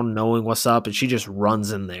point now, knowing what's up, and she just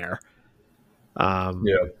runs in there. Um,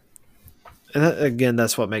 Yeah. and again,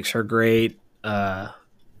 that's what makes her great.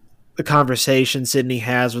 The conversation Sydney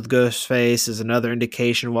has with Ghostface is another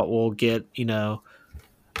indication of what we'll get.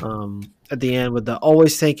 At the end with the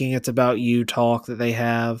always thinking it's about you talk that they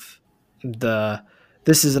have. The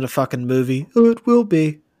this isn't a fucking movie. Oh, it will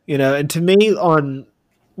be. And to me, on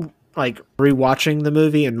like rewatching the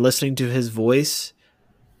movie and listening to his voice,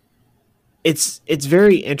 it's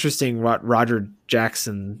very interesting what Roger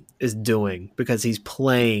Jackson is doing, because he's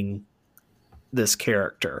playing this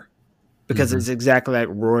character, because Mm-hmm. it's exactly like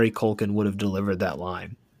Rory Culkin would have delivered that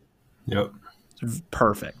line. Yep.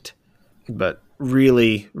 Perfect. But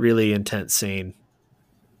really, really intense scene.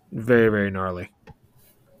 Very, very gnarly.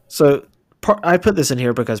 So I put this in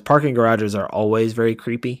here because parking garages are always very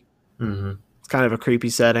creepy. Mm-hmm. It's kind of a creepy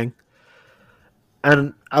setting.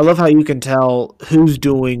 And I love how you can tell who's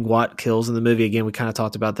doing what kills in the movie. Again, we kind of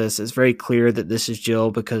talked about this. It's very clear that this is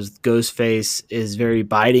Jill, because Ghostface is very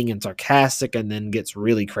biting and sarcastic, and then gets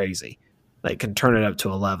really crazy. Like, can turn it up to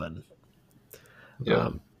 11. Yeah.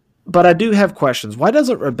 But I do have questions. Why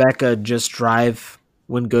doesn't Rebecca just drive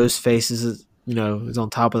when Ghostface is on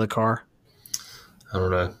top of the car? I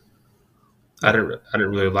don't know. I didn't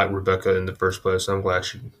really like Rebecca in the first place. So I'm glad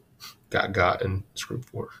she got and Scream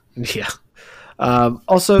 4 Yeah.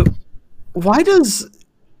 Also, why does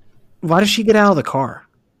she get out of the car?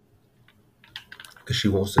 because she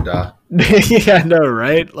wants to die. Yeah, I know,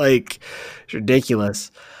 right? Like, it's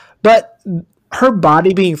ridiculous. But her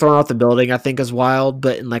body being thrown off the building, I think, is wild,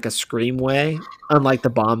 but in like a Scream way. Unlike the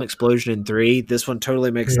bomb explosion in 3, this one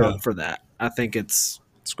totally makes Yeah. up for that. I think it's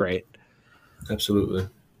great. Absolutely.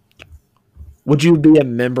 Would you be a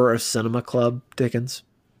member of Cinema Club, Dickens?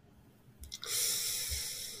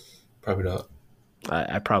 Probably not.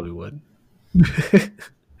 I probably would.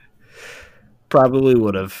 Probably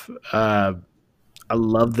would have. I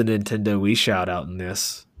love the Nintendo Wii shout out in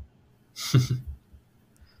this.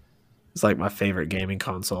 It's like my favorite gaming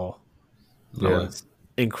console. I Yeah. was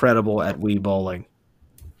incredible at Wii bowling.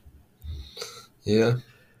 Yeah.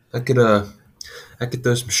 I could I could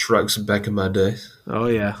throw some strikes back in my day. Oh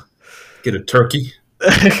yeah, Get a turkey.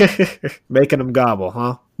 making them gobble,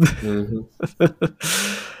 huh? Hmm.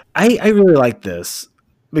 I really like this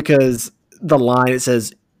because the line it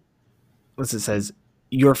says, what's it says,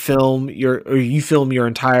 you film your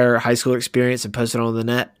entire high school experience and post it on the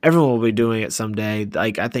net. Everyone will be doing it someday.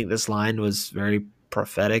 Like I think this line was very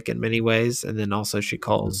prophetic in many ways, and then also she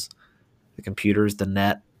calls the computers the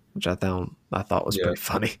net, which I thought was Yeah, pretty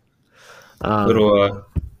funny. Um, little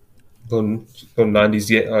little, little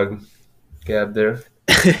 90s gab there.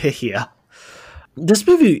 yeah, this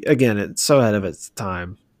movie again, it's so ahead of its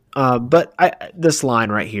time. But this line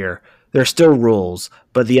right here, there are still rules,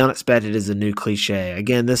 but the unexpected is a new cliche.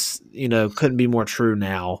 Again, this couldn't be more true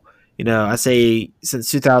now. I say since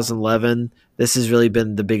 2011, this has really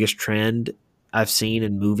been the biggest trend I've seen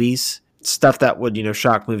in movies. Stuff that would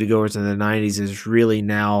shock moviegoers in the 90s is really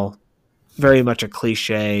now very much a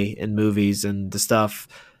cliche in movies, and the stuff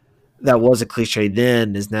that was a cliche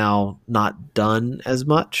then is now not done as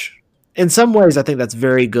much. In some ways, I think that's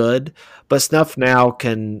very good, but snuff now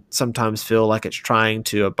can sometimes feel like it's trying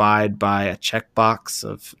to abide by a checkbox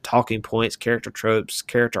of talking points, character tropes,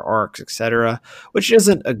 character arcs, etc., which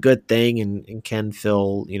isn't a good thing and can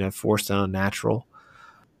feel forced and unnatural.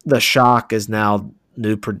 The shock is now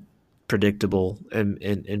new, predictable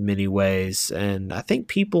in many ways, and I think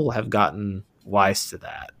people have gotten wise to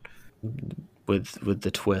that with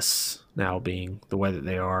the twists now being the way that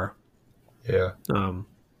they are. Yeah. Um,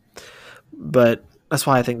 but that's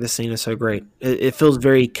why I think this scene is so great. It feels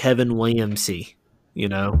very Kevin Williamsy. You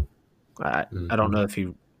know, I don't Hmm. know if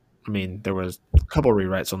he. I mean, there was a couple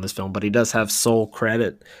rewrites on this film, but he does have sole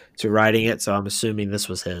credit to writing it, so I'm assuming this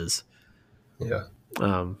was his. Yeah.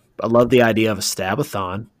 I love the idea of a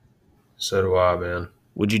stabathon. So do I, man.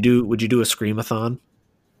 Would you do a screamathon?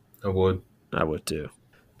 I would. I would too.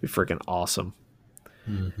 Be freaking awesome.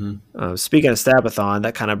 Hmm. Speaking of Stabathon,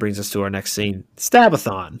 that kind of brings us to our next scene.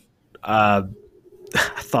 Stabathon. Uh,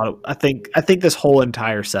 I think this whole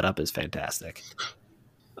entire setup is fantastic.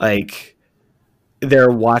 Like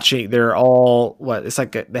they're watching. They're all what? It's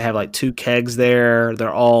like they have like two kegs there.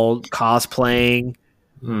 They're all cosplaying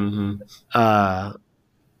Hmm. uh,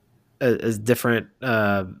 as different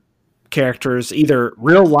characters, either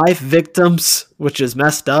real life victims, which is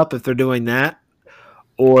messed up if they're doing that,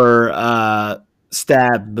 or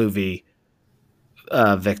stab movie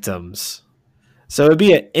victims. So it'd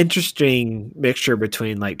be an interesting mixture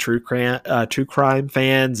between like true crime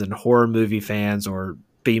fans and horror movie fans or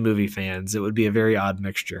B movie fans. It would be a very odd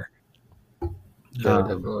mixture. Yeah, Um,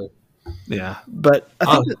 definitely. yeah, but I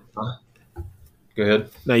I, think that, I, go ahead.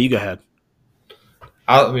 no, you go ahead.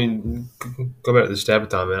 I mean, go back to the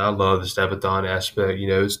Stabathon, man. I love the Stabathon aspect.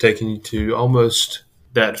 It's taking you to almost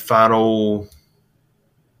that final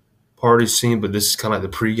party scene, but this is kind of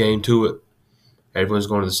like the pregame to it. Everyone's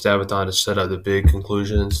going to the Stabathon to set up the big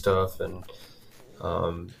conclusion and stuff. And,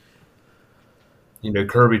 um,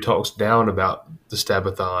 Kirby talks down about the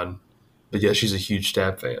Stabathon, but yet she's a huge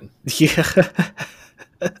Stab fan. Yeah,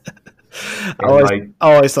 I And, always like,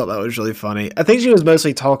 I always thought that was really funny. I think she was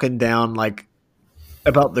mostly talking down like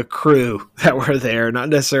about the crew that were there, not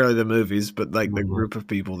necessarily the movies, but like the mhm, group of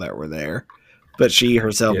people that were there. But she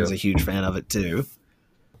herself yeah, was a huge fan of it too.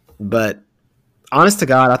 But honest to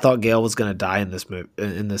God, I thought Gail was going to die in this movie,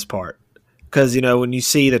 in this part, because when you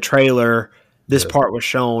see the trailer, this yeah, part was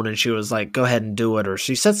shown, and she was like, "Go ahead and do it," or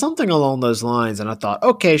she said something along those lines, and I thought,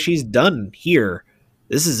 okay, she's done here.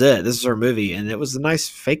 This is it. This is her movie, and it was a nice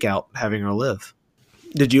fake out having her live.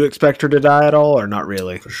 Did you expect her to die at all, or not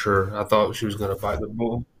really? for sure. I thought she was going to fight the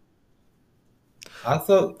bull. I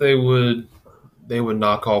thought they would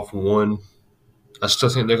knock off one. I still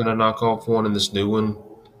think they're going to knock off one in this new one,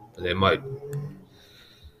 and they might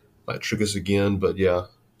trick us again. But yeah,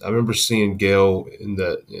 I remember seeing Gail in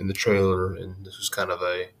the trailer, and this was kind of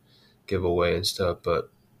a giveaway and stuff.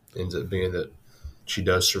 But ends up being that she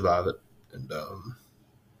does survive it, and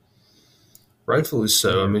rightfully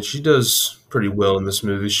so. I Yeah. mean, she does pretty well in this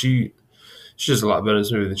movie. She does a lot better in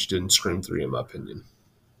this movie than she did in Scream 3, in my opinion.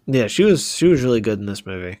 Yeah, she was really good in this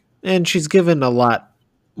movie, and she's given a lot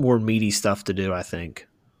more meaty stuff to do. I think.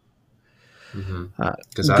 Uh,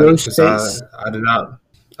 Because Ghostface. I did not.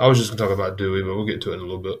 I was just going to talk about Dewey, but we'll get to it in a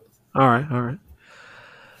little bit. All right, all right.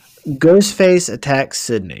 Ghostface attacks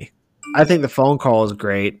Sydney. I think the phone call is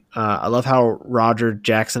great. I love how Roger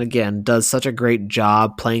Jackson again does such a great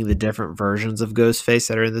job playing the different versions of Ghostface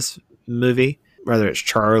that are in this movie. Whether it's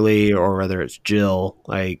Charlie or whether it's Jill,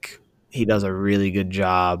 like he does a really good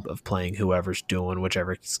job of playing whoever's doing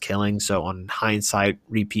whichever he's killing. So on hindsight,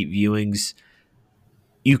 repeat viewings,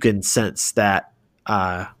 you can sense that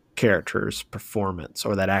character's performance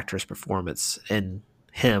or that actor's performance in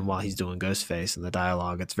him while he's doing Ghostface and the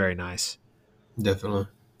dialogue. It's very nice. Definitely.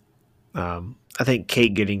 I think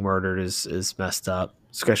Kate getting murdered is messed up,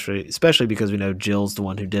 especially because we know Jill's the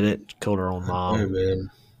one who did it, killed her own Oh mom. man,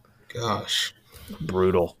 gosh,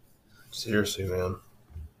 Brutal. seriously, man.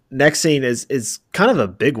 Next scene is kind of a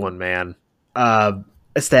big one, man.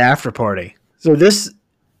 It's the after party. So this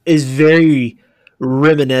is very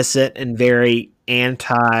reminiscent and very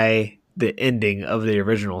anti the ending of the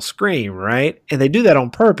original Scream, right? And they do that on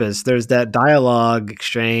purpose. There's that dialogue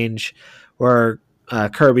exchange where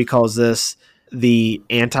Kirby calls this the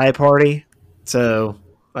anti party. So,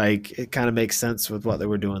 like, it kind of makes sense with what they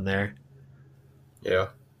were doing there. Yeah,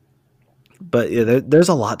 But yeah, there's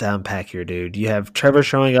a lot to unpack here, dude. You have Trevor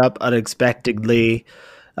showing up unexpectedly.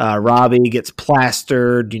 Robbie gets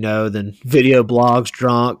plastered, then video blogs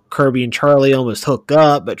drunk. Kirby and Charlie almost hook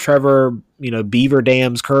up, but Trevor, beaver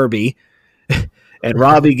dams Kirby, and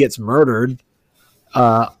Robbie gets murdered.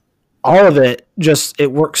 All of it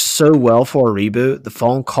it works so well for a reboot. The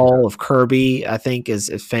phone yeah, call of Kirby, I think, is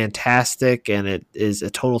fantastic, and it is a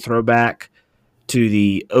total throwback to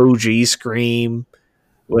the OG Scream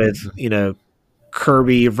with, mhm.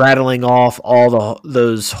 Kirby rattling off all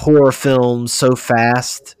those horror films so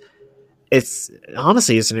fast. It's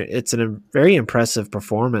honestly it's a very impressive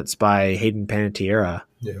performance by Hayden Panettiere.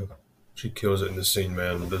 Yeah. She kills it in the scene,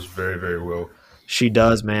 man. Does very, very well. She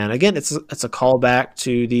does, man. Again, it's a callback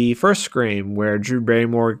to the first Scream where Drew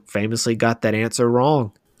Barrymore famously got that answer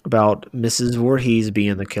wrong about Mrs. Voorhees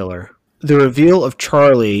being the killer. The reveal of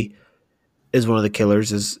Charlie is one of the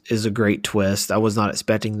killers is a great twist. I was not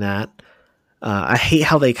expecting that. I hate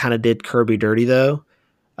how they kind of did Kirby dirty though.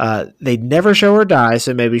 They never show her die,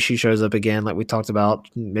 so maybe she shows up again, like we talked about.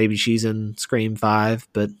 Maybe she's in Scream 5,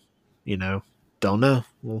 but you know, don't know.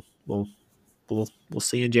 We'll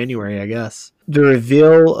see in January, I guess. The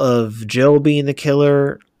reveal of Jill being the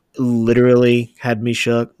killer literally had me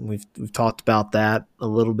shook. We've talked about that a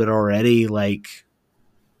little bit already. Like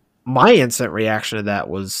my instant reaction to that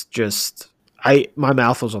was just my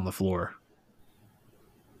mouth was on the floor.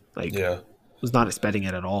 Like Yeah. was not expecting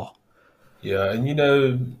it at all. Yeah.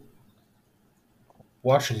 And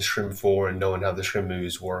watching Scream 4 and knowing how the Scream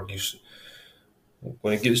movies work,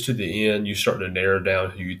 when it gets to the end, you start to narrow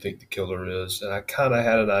down who you think the killer is. And I kind of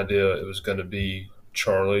had an idea it was going to be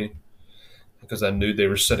Charlie because I knew they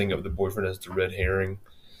were setting up the boyfriend as the red herring.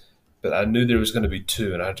 But I knew there was going to be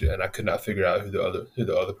two, and I could not figure out who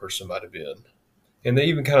the other person might have been. And they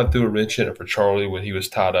even kind of threw a wrench in it for Charlie when he was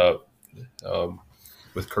tied up um,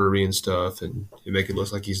 with Kirby and stuff, and you make it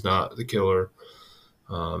look like he's not the killer.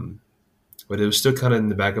 Um, but it was still kind of in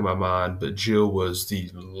the back of my mind. But Jill was the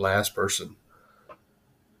last person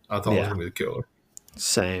I thought was Yeah, going to be the killer.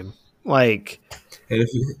 same. Like And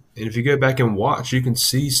if you go back and watch, you can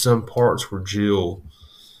see some parts where Jill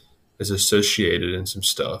is associated in some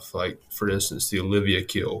stuff. Like for instance, the Olivia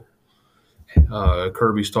kill.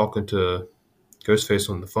 Kirby's talking to Ghostface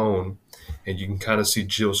on the phone, and you can kind of see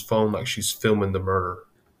Jill's phone like she's filming the murder.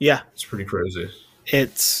 yeah, It's pretty crazy.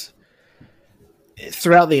 it's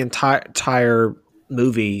throughout the entire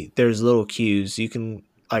movie. There's little cues you can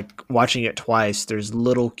like watching it twice. There's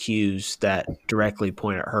little cues that directly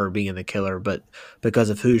point at her being the killer, but because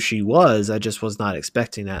of who she was, I just was not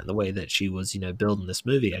expecting that in the way that she was, building this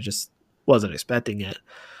movie. I just wasn't expecting it.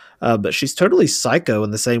 But she's totally psycho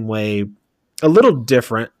in the same way, a little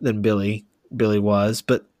different than Billy was,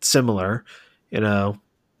 but similar. You know,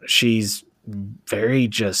 she's very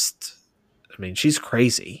just. I mean, she's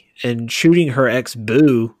crazy. And shooting her ex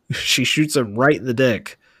boo, she shoots him right in the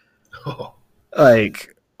dick. Oh,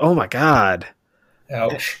 Like, oh my god.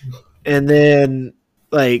 ouch. And then,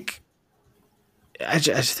 like, I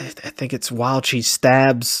think it's wild. She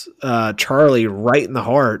stabs Charlie right in the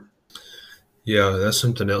heart. Yeah, that's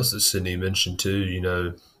something else that Sydney mentioned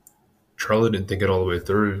too. Charlie didn't think it all the way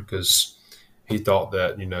through because he thought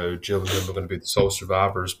that Jill and him were going to be the sole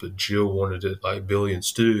survivors, but Jill wanted it like Billy and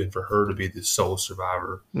Stu, and for her to be the sole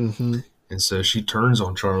survivor. Mm-hmm. And so she turns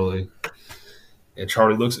on Charlie, and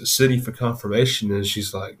Charlie looks at Sydney for confirmation, and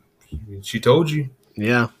she's like, "She told you,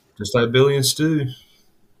 Yeah. just like Billy and Stu."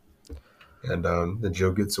 And then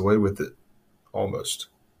Jill gets away with it almost.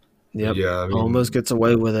 But Yep. yeah, I Almost mean, gets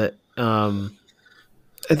away with it.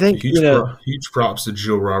 I think, huge props to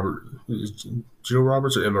Jill Roberts. Jill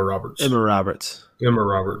Roberts or Emma Roberts? Emma Roberts. Emma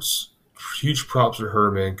Roberts. Huge props to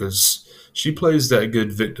her, man, because she plays that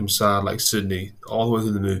good victim side like Sydney all the way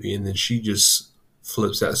through the movie, and then she just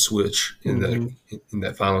flips that switch Mm-hmm. in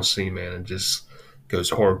that final scene, man, and just goes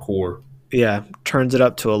hardcore. Yeah. Turns it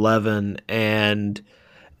up to 11. And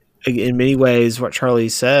in many ways, what Charlie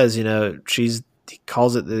says, he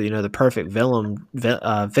calls it the perfect victim,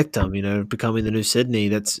 becoming the new Sydney.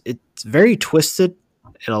 It's very twisted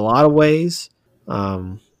in a lot of ways.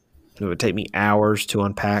 Um, it would take me hours to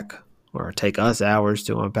unpack, or take us hours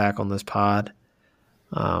to unpack on this pod.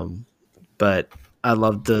 Um, but I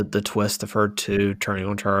love the twist of her too, turning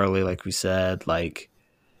on Charlie, like we said. Like,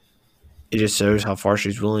 it just shows how far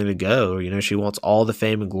she's willing to go. She wants all the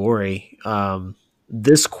fame and glory.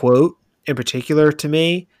 This quote in particular to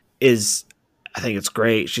me is, I think it's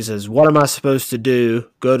great. She says, "What am I supposed to do?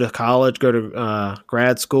 Go to college, go to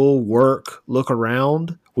grad school, work, look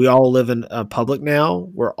around? We all live in public now.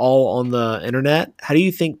 We're all on the internet. How do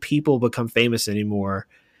you think people become famous anymore?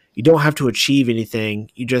 You don't have to achieve anything.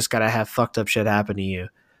 You just got to have fucked up shit happen to you."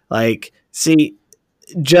 Like, see,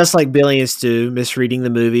 just like Billy and Stu misreading the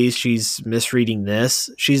movies, she's misreading this.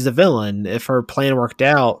 She's the villain. If her plan worked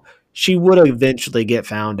out, she would eventually get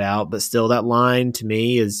found out. But still, that line to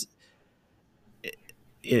me is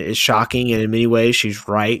shocking, and in many ways, she's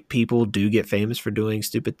right. People do get famous for doing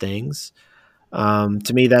stupid things.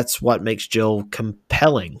 To me, that's what makes Jill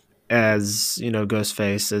compelling. As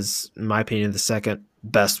Ghostface is, in my opinion, the second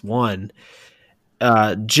best one.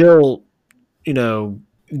 Jill, you know,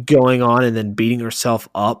 going on and then beating herself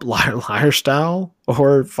up liar style,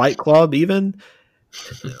 or Fight Club even.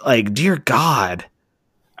 Like, dear God.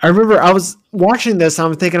 I remember I was watching this and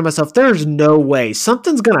I'm thinking to myself, there's no way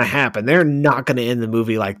something's going to happen. They're not going to end the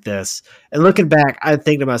movie like this. And looking back, I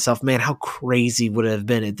think to myself, man, how crazy would it have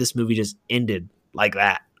been if this movie just ended like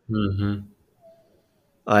that? Mm-hmm.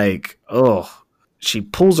 Like, oh, she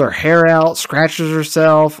pulls her hair out, scratches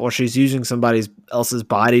herself, or she's using somebody else's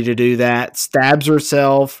body to do that, stabs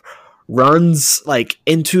herself, runs like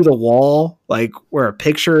into the wall, like where a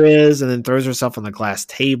picture is, and then throws herself on the glass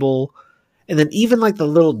table. And then even like the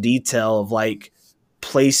little detail of like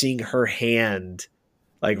placing her hand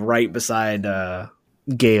like right beside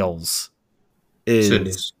Gail's is,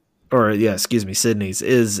 Sydney's. or yeah, excuse me, Sydney's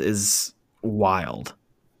is wild.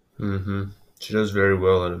 Mm-hmm. She does very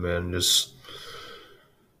well in it, man. Just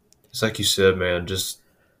it's like you said, man. Just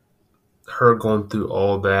her going through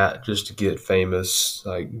all that just to get famous,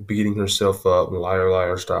 like beating herself up,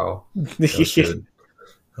 liar style. That was good.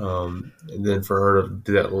 And then for her to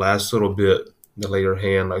do that last little bit, to lay her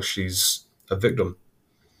hand like she's a victim,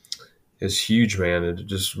 is huge, man. It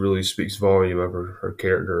just really speaks volume of her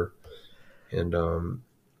character, and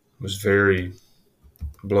was very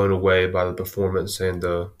blown away by the performance and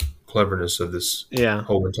the cleverness of this Yeah.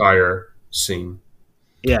 whole entire scene.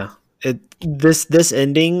 Yeah. This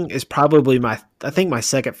ending is probably I think my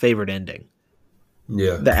second favorite ending.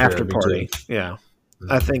 Yeah, The yeah, after me too. party. Yeah.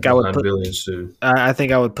 I think Mhm. I would Behind put Billy and Sue. I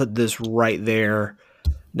think I would put this right there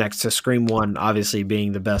next to Scream 1 obviously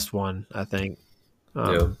being the best one, I think.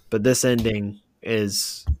 Yeah. But this ending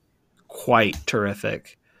is quite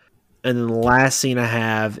terrific. And then the last scene I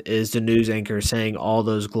have is the news anchor saying all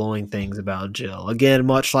those glowing things about Jill. Again,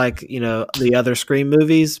 much like, the other Scream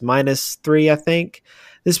movies, minus 3, I think.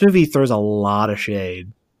 This movie throws a lot of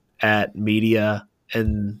shade at media,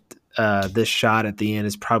 and this shot at the end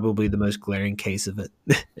is probably the most glaring case of it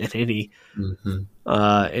in Hmm.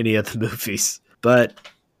 any of the movies. But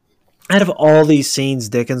out of all these scenes,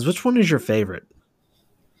 Dickens, which one is your favorite?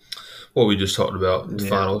 What we just talked about, Yeah. the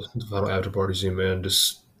final after party scene, man.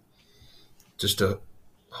 Just a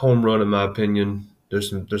home run in my opinion.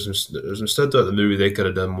 There's some stuff throughout the movie they could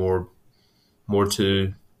have done more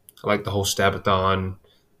to. I like the whole stabathon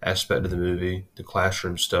aspect of the movie, the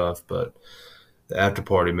classroom stuff, but the after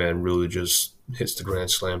party, man, really just hits the grand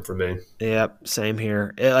slam for me. Yep, same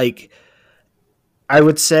here. I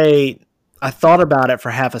would say I thought about it for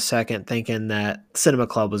half a second, thinking that Cinema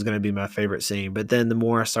Club was going to be my favorite scene. But then the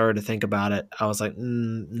more I started to think about it, I was like,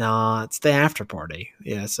 nah, it's the after party.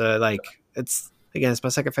 Yeah, so like it's my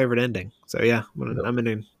second favorite ending. So yeah, Yep. I'm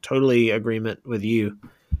in totally agreement with you.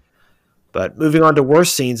 But moving on to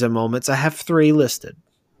worst scenes and moments, I have 3 listed.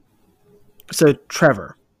 So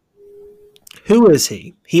Trevor, who is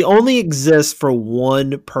he? He only exists for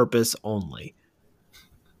one purpose only,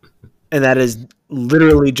 and that is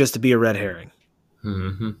literally just to be a red herring.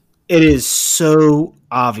 Hmm. It is so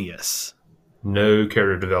obvious. No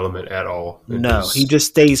character development at all in No, he his. just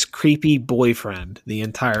stays creepy boyfriend the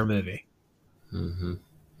entire movie. Hmm.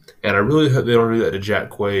 And I really hope they don't do that to Jack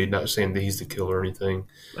Quaid. Not saying that he's the killer or anything,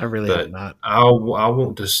 I really hope but not. I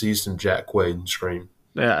want to see some Jack Quaid in Scream.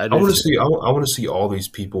 Yeah, I I do want to too. see I want to see all these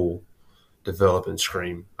people develop and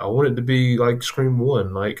Scream. I want it to be like Scream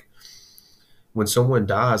One. Like when someone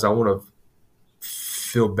dies, I want to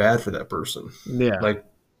feel bad for that person. Yeah, Like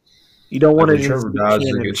you don't like want when an Trevor instant dies or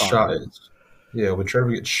cannon gets shot. fodder. Yeah, when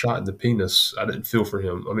Trevor gets shot in the penis, I didn't feel for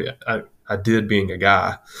him. I mean, I did being a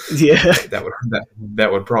guy. Yeah, Like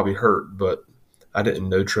that would probably hurt, but I didn't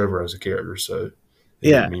know Trevor as a character, so it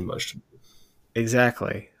yeah, didn't mean much to me.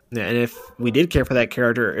 exactly. Yeah, and if we did care for that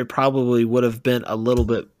character, it probably would have been a little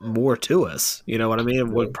bit more to us. You know what I mean? It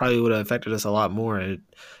Yeah, would probably would have affected us a lot more.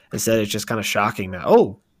 Instead, it's just kind of shocking that,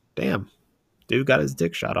 oh, damn, dude got his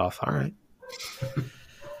dick shot off. All right.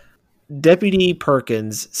 Deputy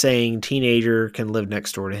Perkins saying teenager can live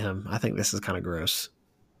next door to him. I think this is kind of gross.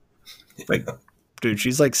 Like, dude,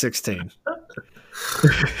 she's like 16.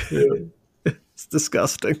 yeah, It's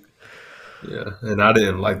disgusting. yeah. And I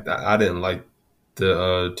didn't like that. I didn't like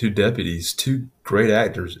the two deputies, two great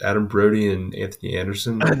actors, Adam Brody and Anthony I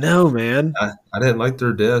Anderson. know, man. I didn't like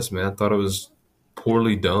their deaths, man. I thought it was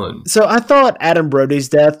poorly done. So I thought Adam Brody's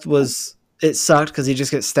death was it sucked because he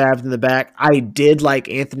just gets stabbed in the back. I did like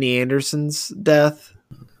Anthony Anderson's death.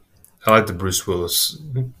 I like the Bruce Willis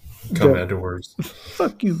come The afterwards.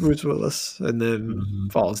 fuck you, Bruce Willis, and then Hmm.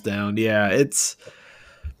 falls down. Yeah, it's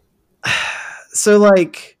so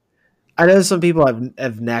like I know some people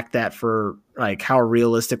have knacked that for like how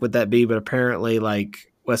realistic would that be, but apparently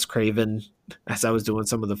like Wes Craven, as I was doing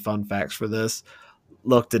some of the fun facts for this,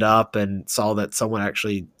 looked it up and saw that someone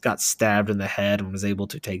actually got stabbed in the head and was able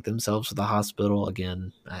to take themselves to the hospital.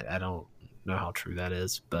 Again, I don't know how true that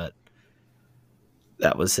is, but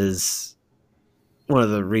that was his one of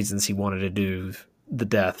the reasons he wanted to do the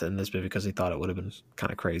death in this movie because he thought it would have been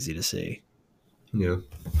kind of crazy to see. Yeah,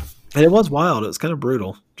 And it was wild. It was kind of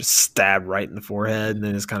brutal. Just stabbed right in the forehead and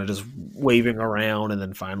then is kind of just waving around and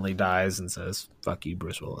then finally dies and says, fuck you,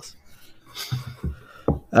 Bruce Willis.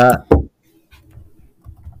 Uh,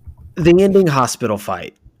 the ending hospital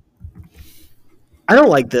fight. I don't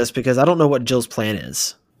like this because I don't know what Jill's plan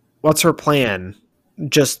is. What's her plan?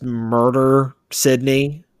 Just murder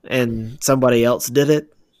Sydney and somebody else did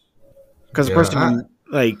it? Because the yeah, person,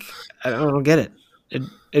 like, I don't get it.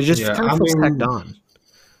 It just yeah. kind of I feels tacked mean, on.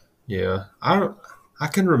 yeah. I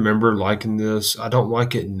can remember liking this. I don't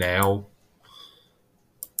like it now,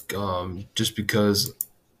 just because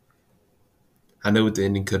I know what the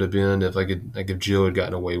ending could have been if if Jill had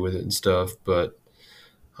gotten away with it and stuff. But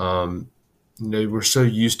um, we're so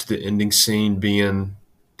used to the ending scene being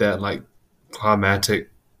that like climatic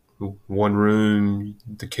one room,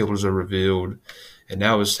 the killers are revealed, and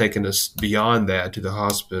now it's taking us beyond that to the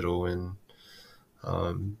hospital, and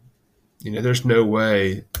um, there's no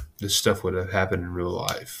way this stuff would have happened in real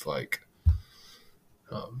life. Like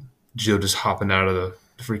Jill just hopping out of the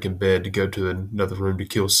freaking bed to go to another room to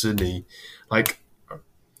kill Sydney. Like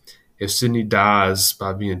if Sydney dies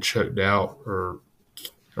by being choked out or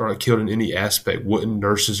like killed in any aspect, wouldn't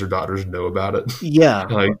nurses or doctors know about it? Yeah.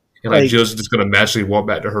 like and like Like, Jill's just gonna magically walk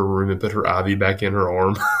back to her room and put her IV back in her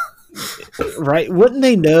arm. right? Wouldn't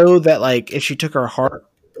they know that, like, if she took her heart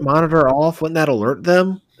monitor off, wouldn't that alert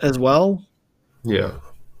them as well? Yeah,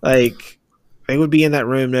 Like, they would be in that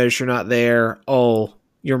room, notice you're not there. Oh,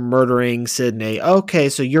 you're murdering Sydney. Okay,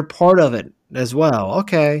 so you're part of it as well.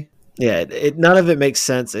 Okay. Yeah, none of it makes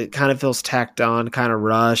sense. It kind of feels tacked on, kind of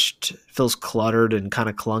rushed, feels cluttered and kind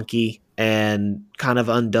of clunky, and kind of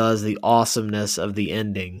undoes the awesomeness of the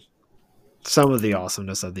ending. Some of the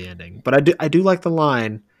awesomeness of the ending. But I do like the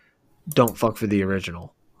line, don't fuck for the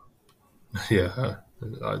original. yeah, I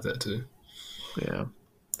like that too. Yeah.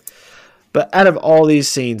 But out of all these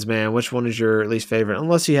scenes, man, which one is your least favorite?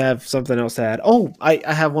 Unless you have something else to add. Oh, I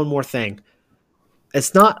have one more thing.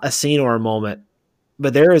 It's not a scene or a moment,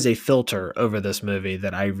 but there is a filter over this movie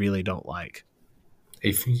that I really don't like.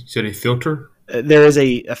 You said a filter? There is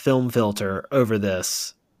a film filter over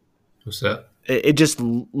this. What's that? It just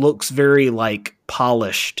looks very like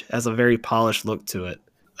polished, has a very polished look to it.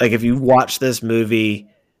 Like if you watch this movie,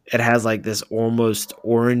 it has like this almost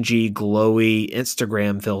orangey, glowy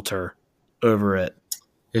Instagram filter over it.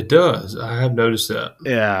 It does. I have noticed that.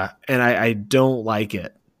 Yeah, and I don't like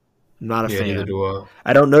it. I'm not a Yeah, neither fan. do I.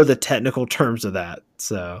 I don't know the technical terms of that,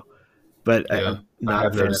 so but Yeah, I'm I not a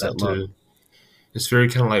have fan of noticed that that look. too. It's very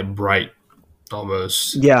kind of like bright,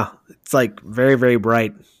 almost. Yeah, it's like very, very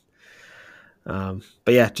bright.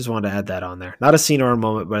 But yeah, just wanted to add that on there. Not a scene or a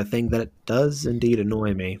moment, but a thing that does indeed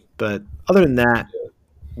annoy me. But other than that,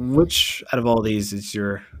 which out of all these is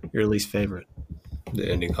your least favorite? The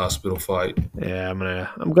ending hospital fight. Yeah, I'm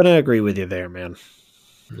gonna agree with you there, man.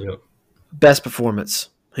 Yep. Best performance.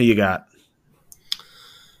 Who you got?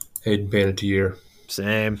 Hayden Panettiere.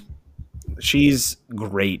 Same. She's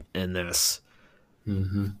great in this.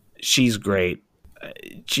 Mm-hmm. She's great.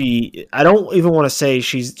 I don't even want to say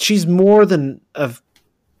she's more than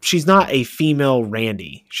she's not a female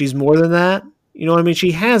Randy. She's more than that. You know what I mean?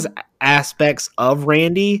 She has aspects of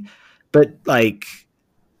Randy, but like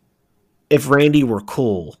if Randy were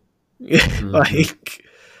cool, Hmm. like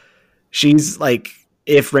she's like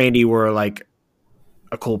if Randy were like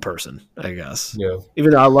a cool person, I guess. Yeah,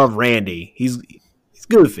 Even though I love Randy, he's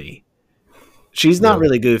goofy. She's not yeah.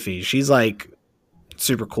 really goofy. She's like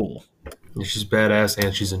super cool. And she's badass,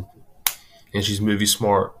 and she's movie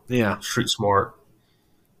smart, Yeah, street smart.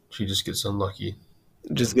 She just gets unlucky.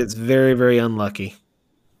 just Um, gets very very unlucky.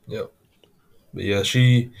 yeah, but yeah,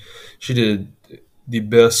 she did the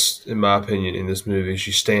best in my opinion in this movie.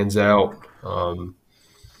 She stands out,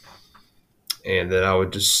 and then I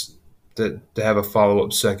would just to have a follow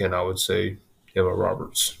up second. I would say Emma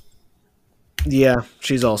Roberts. Yeah,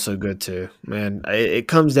 she's also good too. Man, it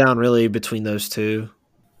comes down really between those two,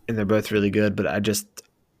 and they're both really good. But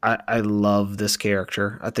I love this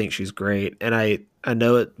character. I think she's great, and I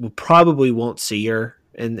know it we probably won't see her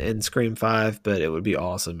in Scream 5, but it would be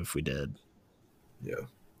awesome if we did Yeah.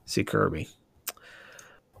 see Kirby.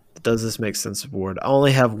 Does this make sense aboard? I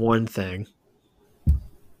only have one thing,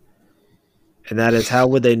 and that is how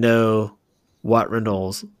would they know Watt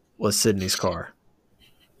Reynolds was Sydney's car?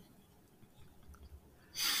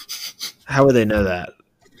 How would they know that?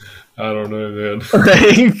 I don't know, man.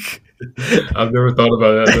 Like, I've never thought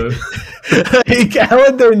about that like, how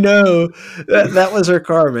would they know that that was her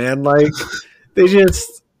car, man? Like, they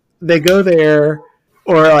just they go there,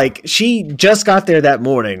 or like she just got there that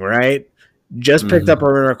morning, right? Just though. picked up Hmm.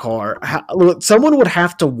 her rental car. Look, someone would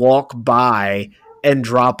have to walk by and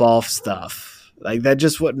drop off stuff. Like that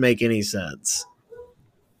just wouldn't make any sense.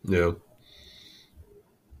 Yeah, and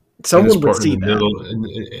it's Someone would part in see the that. middle,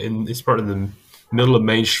 and it's part in the middle of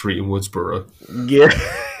Main Street in Woodsboro. Yeah.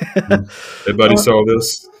 Everybody saw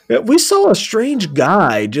this. We saw a strange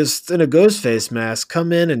guy just in a ghost face mask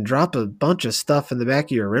come in and drop a bunch of stuff in the back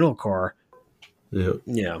of your rental car. Yeah,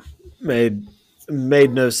 Yeah, made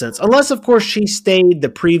made no sense. Unless, of course, she stayed the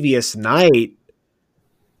previous night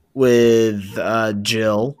with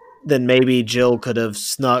Jill. Then maybe Jill could have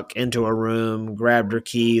snuck into a room, grabbed her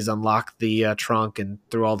keys, unlocked the trunk, and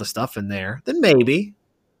threw all the stuff in there. Then maybe.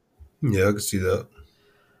 yeah, I can see that.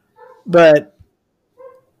 But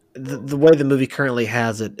the way the movie currently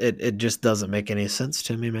has it, it just doesn't make any sense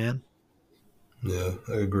to me, man. Yeah,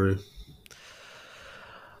 I agree.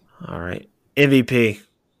 All right. MVP.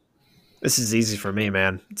 This is easy for me,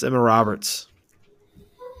 man. It's Emma Roberts.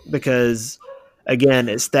 Because again,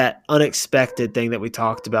 it's that unexpected thing that we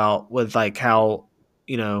talked about with like how,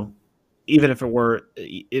 you know, even if it were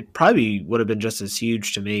it probably would have been just as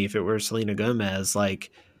huge to me if it were Selena Gomez,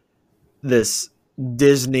 like this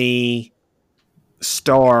Disney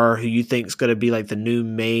star who you think is going to be like the new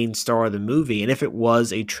main star of the movie. And if it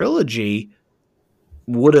was a trilogy,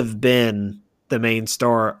 would have been the main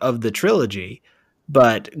star of the trilogy.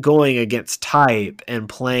 But going against type and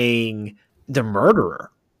playing the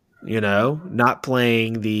murderer, not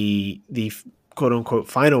playing the quote unquote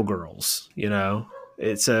final girls,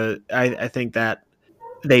 it's I think that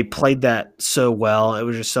they played that so well. It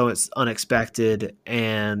was just so unexpected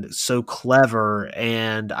and so clever.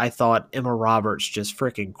 And I thought Emma Roberts just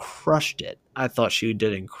freaking crushed it. I thought she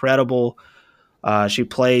did incredible. She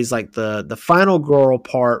plays like the final girl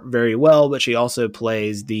part very well, but she also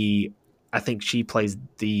plays the. I think she plays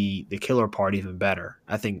the killer part even better.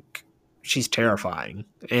 I think she's terrifying,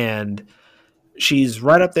 and she's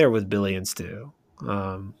right up there with Billy and Stu.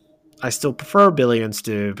 I still prefer Billy and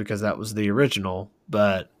Stu because that was the original,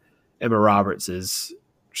 but Emma Roberts is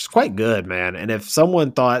she's quite good, man. And if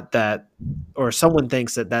someone thought that, or someone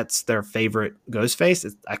thinks that that's their favorite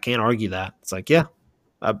Ghostface, I can't argue that. It's like, yeah,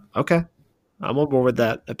 okay, I'm on board with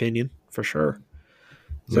that opinion for sure.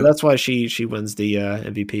 So Yep. that's why she wins the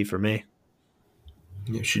MVP for me.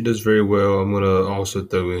 Yeah, she does very well. I'm gonna also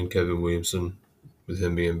throw in Kevin Williamson with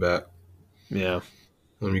him being back. Yeah,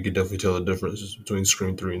 You can definitely tell the differences between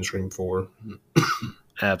Scream 3 and Scream 4.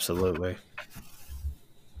 absolutely.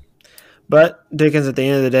 But Dickens, at the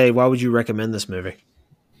end of the day, why would you recommend this movie?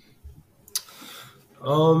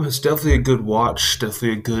 It's definitely a good watch.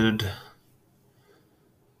 Definitely a good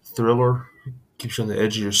thriller. Keeps you on the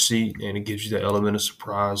edge of your seat, and it gives you that element of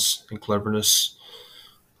surprise and cleverness.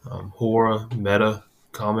 Horror, meta,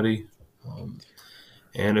 comedy. Um,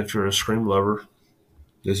 and if you're a Scream lover,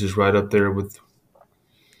 this is right up there with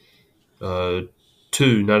uh,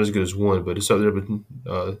 two. Not as good as one, but it's up there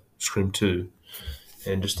with Scream 2.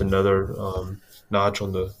 And just another notch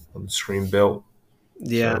on the Scream belt.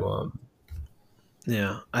 Yeah, So,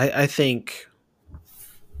 yeah. I think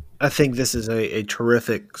this is a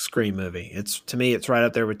terrific Scream movie. It's to me, it's right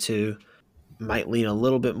up there with two. Might lean a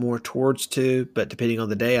little bit more towards two, but depending on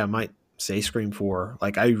the day, I might say Scream 4.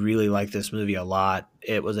 Like I really like this movie a lot.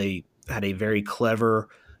 It was a had a very clever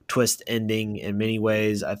twist ending in many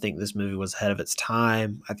ways. I think this movie was ahead of its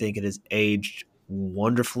time. I think it has aged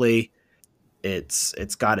wonderfully.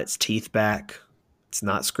 It's got its teeth back. It's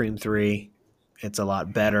not Scream 3. It's a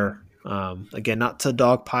lot better. Again, not to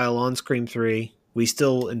dogpile on Scream 3. We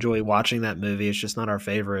still enjoy watching that movie. It's just not our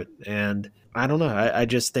favorite. And I don't know. I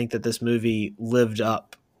just think that this movie lived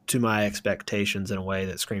up to my expectations in a way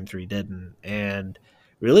that Scream 3 didn't, and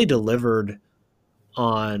really delivered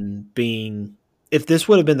on being. If this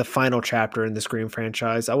would have been the final chapter in the Scream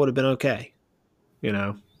franchise, I would have been okay. You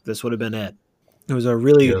know, this would have been it. It was a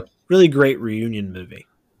Yeah, really great reunion movie.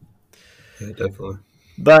 yeah, definitely.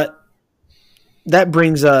 But that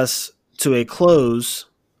brings us to a close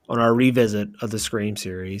on our revisit of the Scream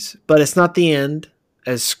series. But it's not the end,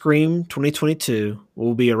 as Scream 2022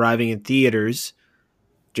 will be arriving in theaters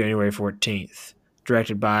January 14th,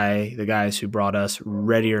 directed by the guys who brought us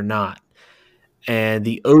Ready or Not. And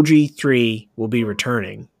the OG3 will be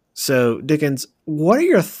returning. So, Dickens, what are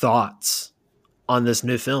your thoughts on this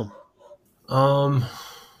new film? Um,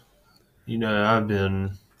 I've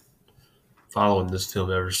been following this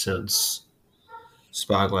film ever since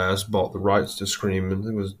Spyglass bought the rights to Scream. I think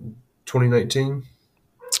it was 2019.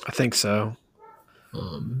 I think so.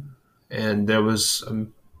 And there was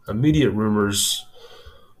immediate rumors.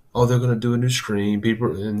 Oh, they're going to do a new Scream.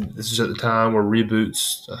 People, and this is at the time where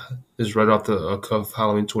reboots. This is right off the cuff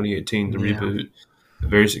Halloween 2018. The Yeah. reboot, a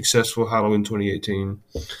very successful Halloween 2018.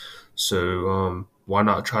 So why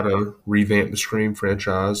not try to revamp the Scream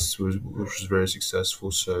franchise, which was very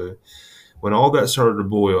successful. So when all that started to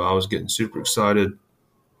boil, I was getting super excited,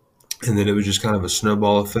 and then it was just kind of a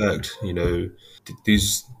snowball effect.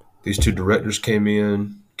 These two directors came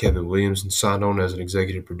in. Kevin Williamson signed on as an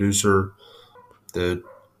executive producer. The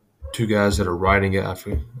two guys that are writing it, I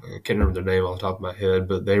can't remember their name off the top of my head,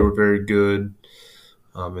 but they were very good.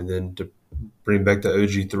 And then to bring back the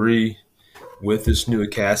OG3 with this new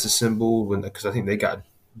cast assembled, because I think they got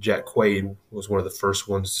Jack Quaid was one of the first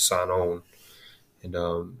ones to sign on, and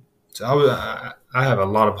so I have a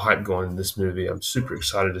lot of hype going in this movie. I'm super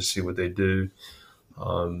excited to see what they do.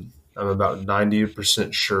 I'm about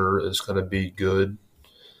 90% sure it's going to be good.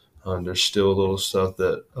 There's still a little stuff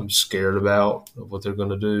that I'm scared about of what they're going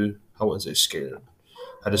to do. I wouldn't say scared.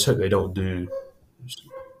 I just hope they don't do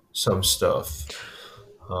some stuff.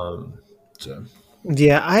 Um, so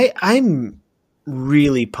Yeah, I'm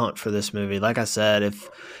really pumped for this movie. Like I said, if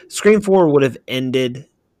Scream 4 would have ended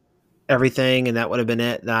everything and that would have been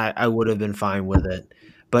it, I would have been fine with it.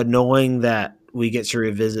 But knowing that we get to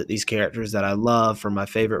revisit these characters that I love from my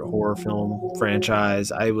favorite horror film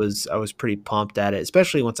franchise, I was pretty pumped at it,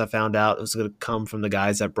 especially once I found out it was going to come from the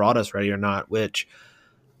guys that brought us Ready or Not, which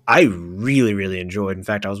I really enjoyed. In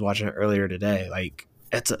fact, I was watching it earlier today. Like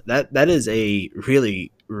that is a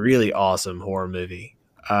really awesome horror movie.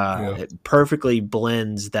 yeah, It perfectly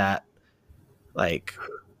blends that like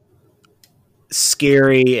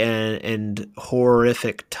scary and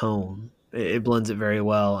horrific tone. It blends it very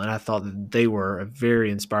well, and I thought that they were a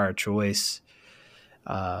very inspired choice.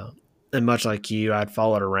 Uh, and much like you, I'd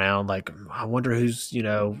followed around. Like, I wonder who's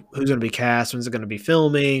going to be cast, when's it going to be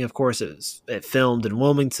filming. Of course, it filmed in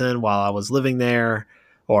Wilmington while I was living there,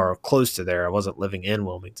 or close to there. I wasn't living in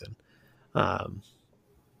Wilmington. Um,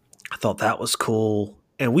 I thought that was cool.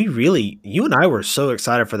 And you and I were so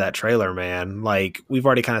excited for that trailer, man. Like, we've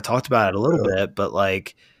already kind of talked about it a little yeah. bit, but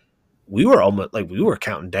like, we were almost like we were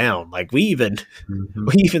counting down. Like, we even Mm-hmm.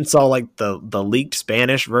 we even saw like the leaked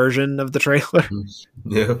Spanish version of the trailer,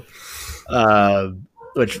 Yeah, uh,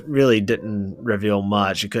 which really didn't reveal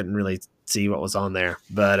much. You couldn't really see what was on there,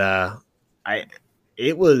 but I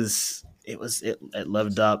it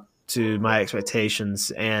lived up to my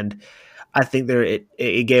expectations, and I think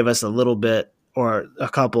it gave us a little bit or a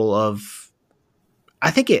couple of.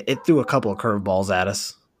 I think it threw a couple of curveballs at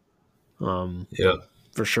us, um, yeah.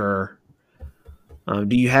 for sure.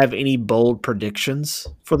 Do you have any bold predictions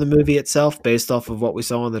for the movie itself based off of what we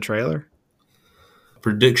saw in the trailer?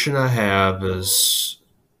 Prediction I have is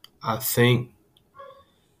I think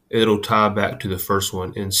it'll tie back to the first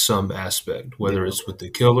one in some aspect, whether Yeah. it's with the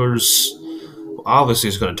killers. Obviously,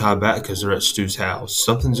 it's going to tie back because they're at Stu's house.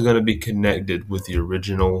 Something's going to be connected with the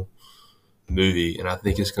original movie, and I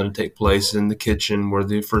think it's going to take place in the kitchen where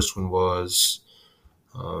the first one was.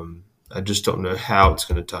 I just don't know how it's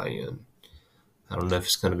going to tie in. I don't know if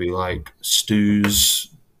it's going to be like Stu's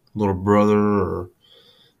little brother or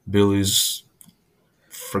Billy's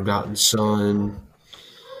forgotten son.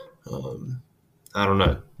 I don't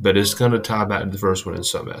know, but it's going to tie back to the first one in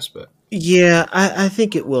some aspect. Yeah, I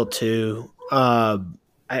think it will too.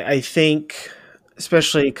 I think,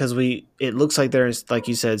 especially because it looks like there's, like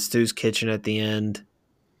you said, Stu's Kitchen at the end.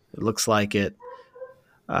 It looks like it.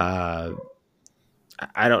 Uh,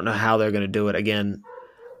 I don't know how they're going to do it. Again,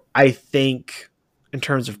 I think in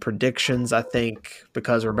terms of predictions, I think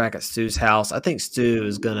because we're back at Stu's house, I think Stu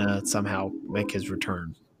is going to somehow make his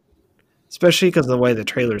return. Especially because of the way the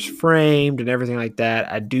trailer's framed and everything like that.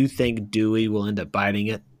 I do think Dewey will end up biting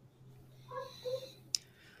it.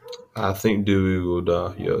 I think Dewey will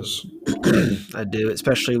die. Yes. I do,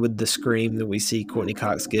 especially with the scream that we see Courtney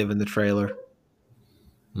Cox give in the trailer.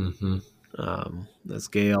 Hmm. As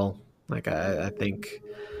Gail. Like I think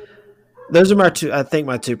those are my two. I think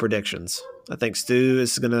my two predictions. I think Stu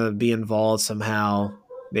is going to be involved somehow.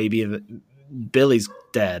 Maybe if Billy's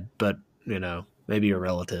dead, but maybe a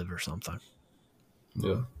relative or something.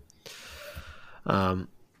 Yeah. Um,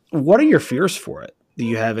 what are your fears for it? Do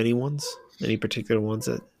you have any ones? Any particular ones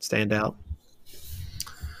that stand out?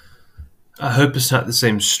 I hope it's not the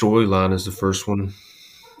same storyline as the first one.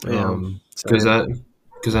 Yeah, Because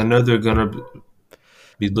same. I know they're gonna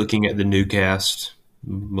be looking at the new cast: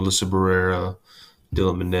 Melissa Barrera,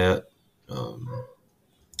 Dylan Minnette, um,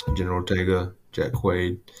 Jenna Ortega, Jack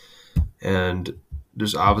Quaid, and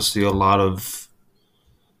there's obviously a lot of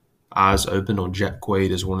eyes open on Jack Quaid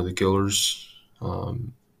as one of the killers.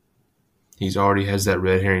 Um, he's already has that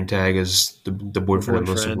red herring tag as the The boyfriend of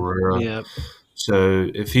Melissa boyfriend. Barrera. Yeah, So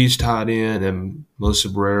if he's tied in and Melissa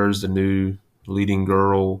Barrera is the new leading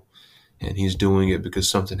girl and he's doing it because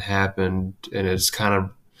something happened and it's kind of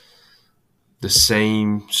the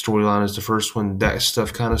same storyline as the first one, that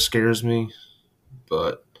stuff kind of scares me.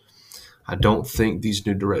 But I don't think these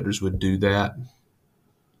new directors would do that.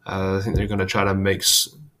 I think they're going to try to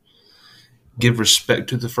give respect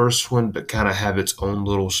to the first one, but kind of have its own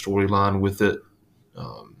little storyline with it.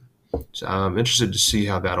 Um, so I'm interested to see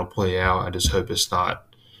how that'll play out. I just hope it's not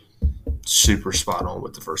super spot on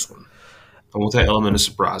with the first one. I want that element of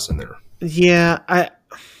surprise in there. yeah.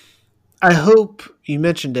 I hope you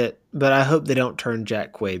mentioned it, but I hope they don't turn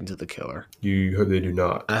Jack Quaid into the killer. You hope they do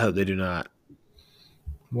not. I hope they do not.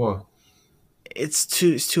 Why? It's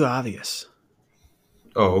too obvious.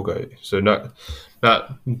 Oh, okay. So not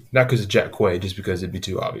because of Jack Quaid, just because it'd be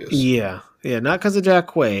too obvious. Yeah, yeah. Not because of Jack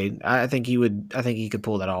Quaid. I think he would. I think he could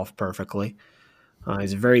pull that off perfectly.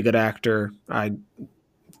 He's a very good actor. I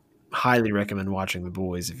highly recommend watching The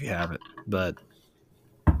Boys if you haven't. But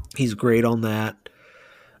he's great on that.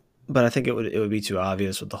 But I think it would be too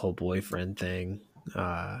obvious with the whole boyfriend thing.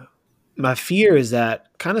 Uh, my fear is that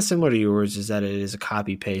kind of similar to yours is that it is a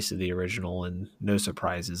copy paste of the original and no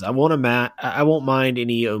surprises. I won't mind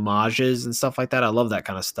any homages and stuff like that. I love that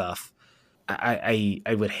kind of stuff. I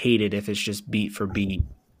would hate it if it's just beat for beat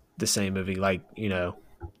the same movie, like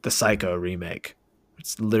the Psycho remake.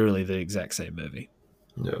 It's literally the exact same movie.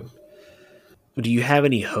 Yeah. Do you have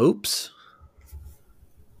any hopes?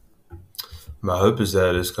 My hope is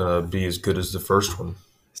that it's gonna be as good as the first one.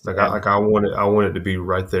 Yeah. I want it to be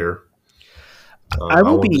right there. I I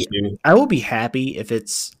will want be this new. I will be happy if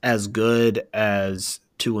it's as good as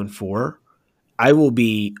 2 and 4. I will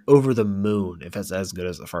be over the moon if it's as good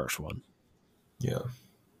as the first one. Yeah.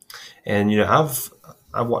 And I've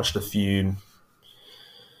watched a few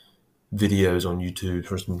videos on YouTube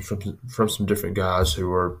from some different guys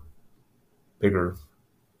who are bigger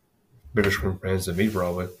bigger screen fans than me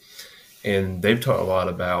probably, and they've talked a lot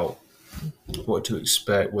about what to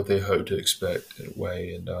expect, what they hope to expect in a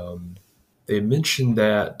way, and they mentioned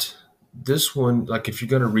that this one, like if you're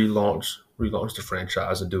going to relaunch the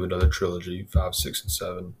franchise and do another trilogy, 5, 6, and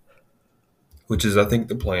 7, which is I think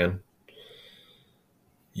the plan,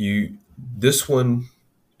 you this one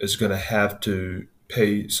is going to have to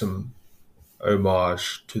pay some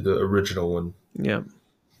homage to the original one. Yeah.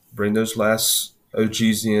 Bring those last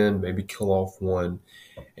OGs in, maybe kill off one,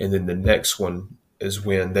 and then the next one is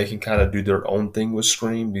when they can kind of do their own thing with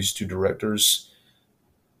Scream. These two directors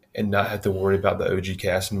and not have to worry about the OG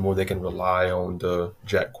cast anymore. They can rely on the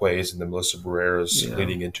Jack Quays and the Melissa Barreras Yeah.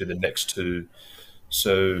 leading into the next two.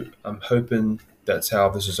 So I'm hoping that's how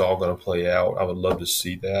this is all going to play out. I would love to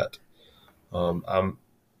see that. I'm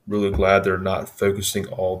really glad they're not focusing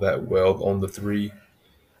all that well on the three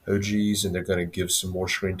OGs, and they're going to give some more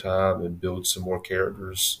screen time and build some more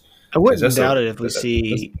characters I because wouldn't doubt it if we that's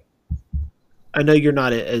see. I know you're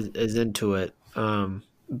not as into it,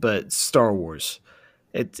 but Star Wars.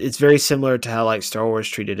 It's very similar to how like Star Wars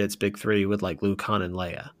treated its big three with like Luke, Han, and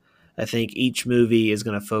Leia. I think each movie is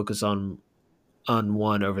going to focus on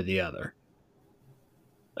one over the other.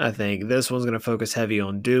 I think this one's going to focus heavy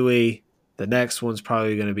on Dewey. The next one's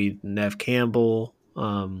probably going to be Nev Campbell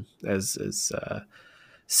as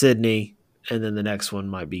Sydney. and then the next one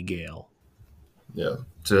might be Gale. Yeah.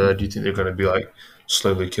 So do you think they're going to be like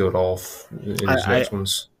slowly killed off in I these next I,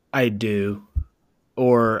 ones? I do,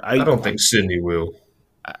 or I don't think Sydney will.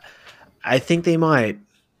 I think they might.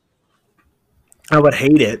 I would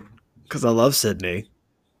hate it because I love Sydney,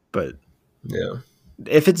 but Yeah.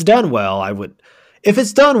 if it's done well, I would. If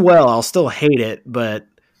it's done well, I'll still hate it, but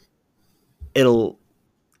it'll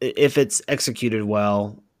if it's executed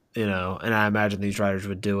well, and I imagine these writers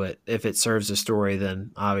would do it. If it serves the story,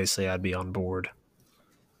 then obviously I'd be on board.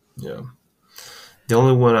 Yeah. The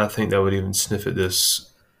only one I think that would even sniff at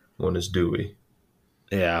this one is Dewey.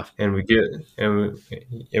 Yeah, And we get and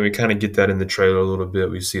we kind of get that in the trailer a little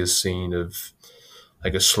bit. We see a scene of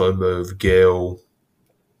like a slow mo of Gail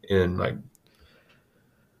in like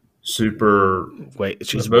super wait,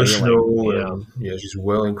 she's wailing. emotional Yeah, and yeah, she's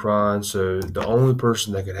wailing, crying. So the only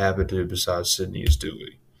person that could happen to besides Sydney is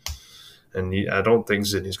Dewey, and I don't think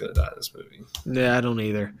Sydney's going to die in this movie. yeah, I don't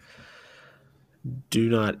either. Do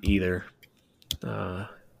not either. Uh,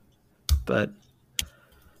 but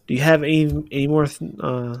do you have any more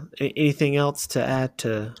anything else to add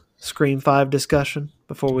to Scream 5 discussion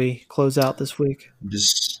before we close out this week?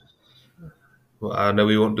 Just well, I know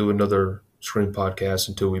we won't do another Scream podcast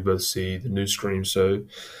until we both see the new Scream. So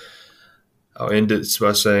I'll end it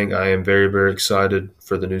by saying I am very, very excited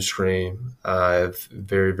for the new Scream. I have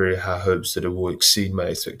very, very high hopes that it will exceed my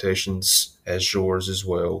expectations as yours as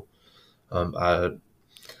well. Um, I,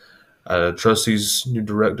 I trust these new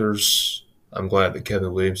directors. I'm glad that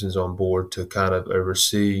Kevin Williamson's on board to kind of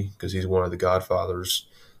oversee because he's one of the godfathers.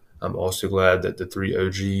 I'm also glad that the three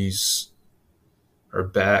OGs are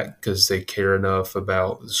back because they care enough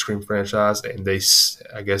about the Scream franchise and they,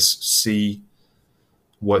 I guess, see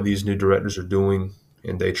what these new directors are doing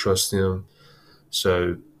and they trust them.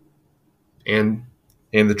 So, and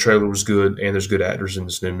the trailer was good and there's good actors in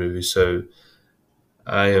this new movie. So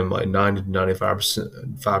I am like 90 to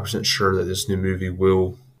 95% sure that this new movie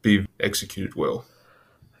will be executed well.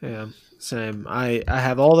 Yeah, same. I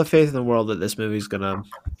have all the faith in the world that this movie's gonna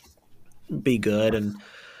be good, and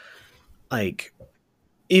like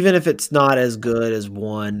even if it's not as good as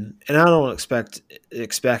one, and I don't expect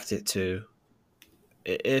it to.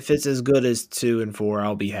 If it's as good as 2 and 4,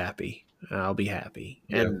 I'll be happy. I'll be happy,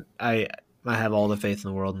 Yeah. and I have all the faith in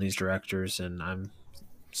the world in these directors, and I'm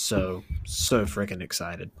so freaking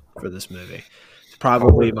excited for this movie. It's I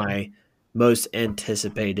probably want, my most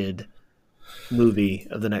anticipated movie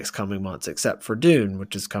of the next coming months, except for Dune,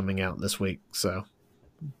 which is coming out this week. So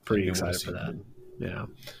I pretty do want to excited for see that. it. Yeah.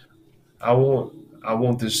 I want I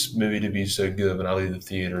want this movie to be so good when I leave the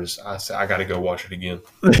theaters. I say I got to go watch it again.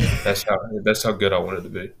 That's how good I want it to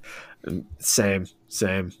be. Same.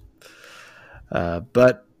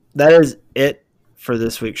 But that is it for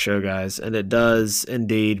this week's show, guys. And it does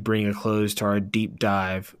indeed bring a close to our deep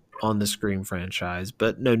dive on the Scream franchise.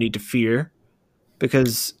 But no need to fear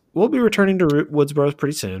because we'll be returning to Woodsboro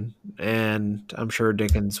pretty soon. And I'm sure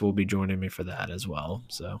Dickens will be joining me for that as well.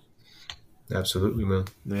 So, Absolutely, man.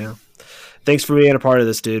 yeah. Thanks for being a part of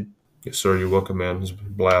this, dude. Yes, sir. You're welcome, man. It's a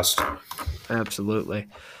blast. Absolutely.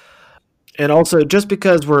 And also, just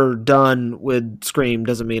because we're done with Scream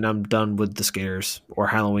doesn't mean I'm done with the scares or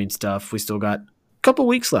Halloween stuff. We still got a couple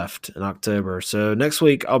weeks left in October. So next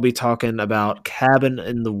week, I'll be talking about Cabin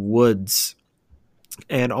in the Woods.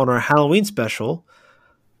 And on our Halloween special,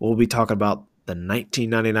 we'll be talking about the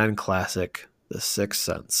 1999 classic, The Sixth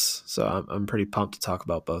Sense. So I'm pretty pumped to talk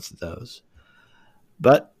about both of those.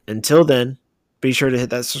 But until then, be sure to hit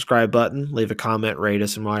that subscribe button, leave a comment, rate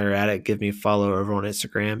us, and while you're at it, give me a follow over on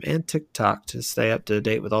Instagram and TikTok to stay up to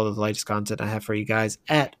date with all of the latest content I have for you guys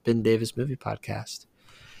at Ben Davis Movie Podcast.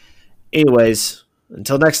 Anyways,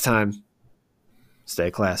 until next time, stay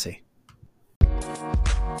classy.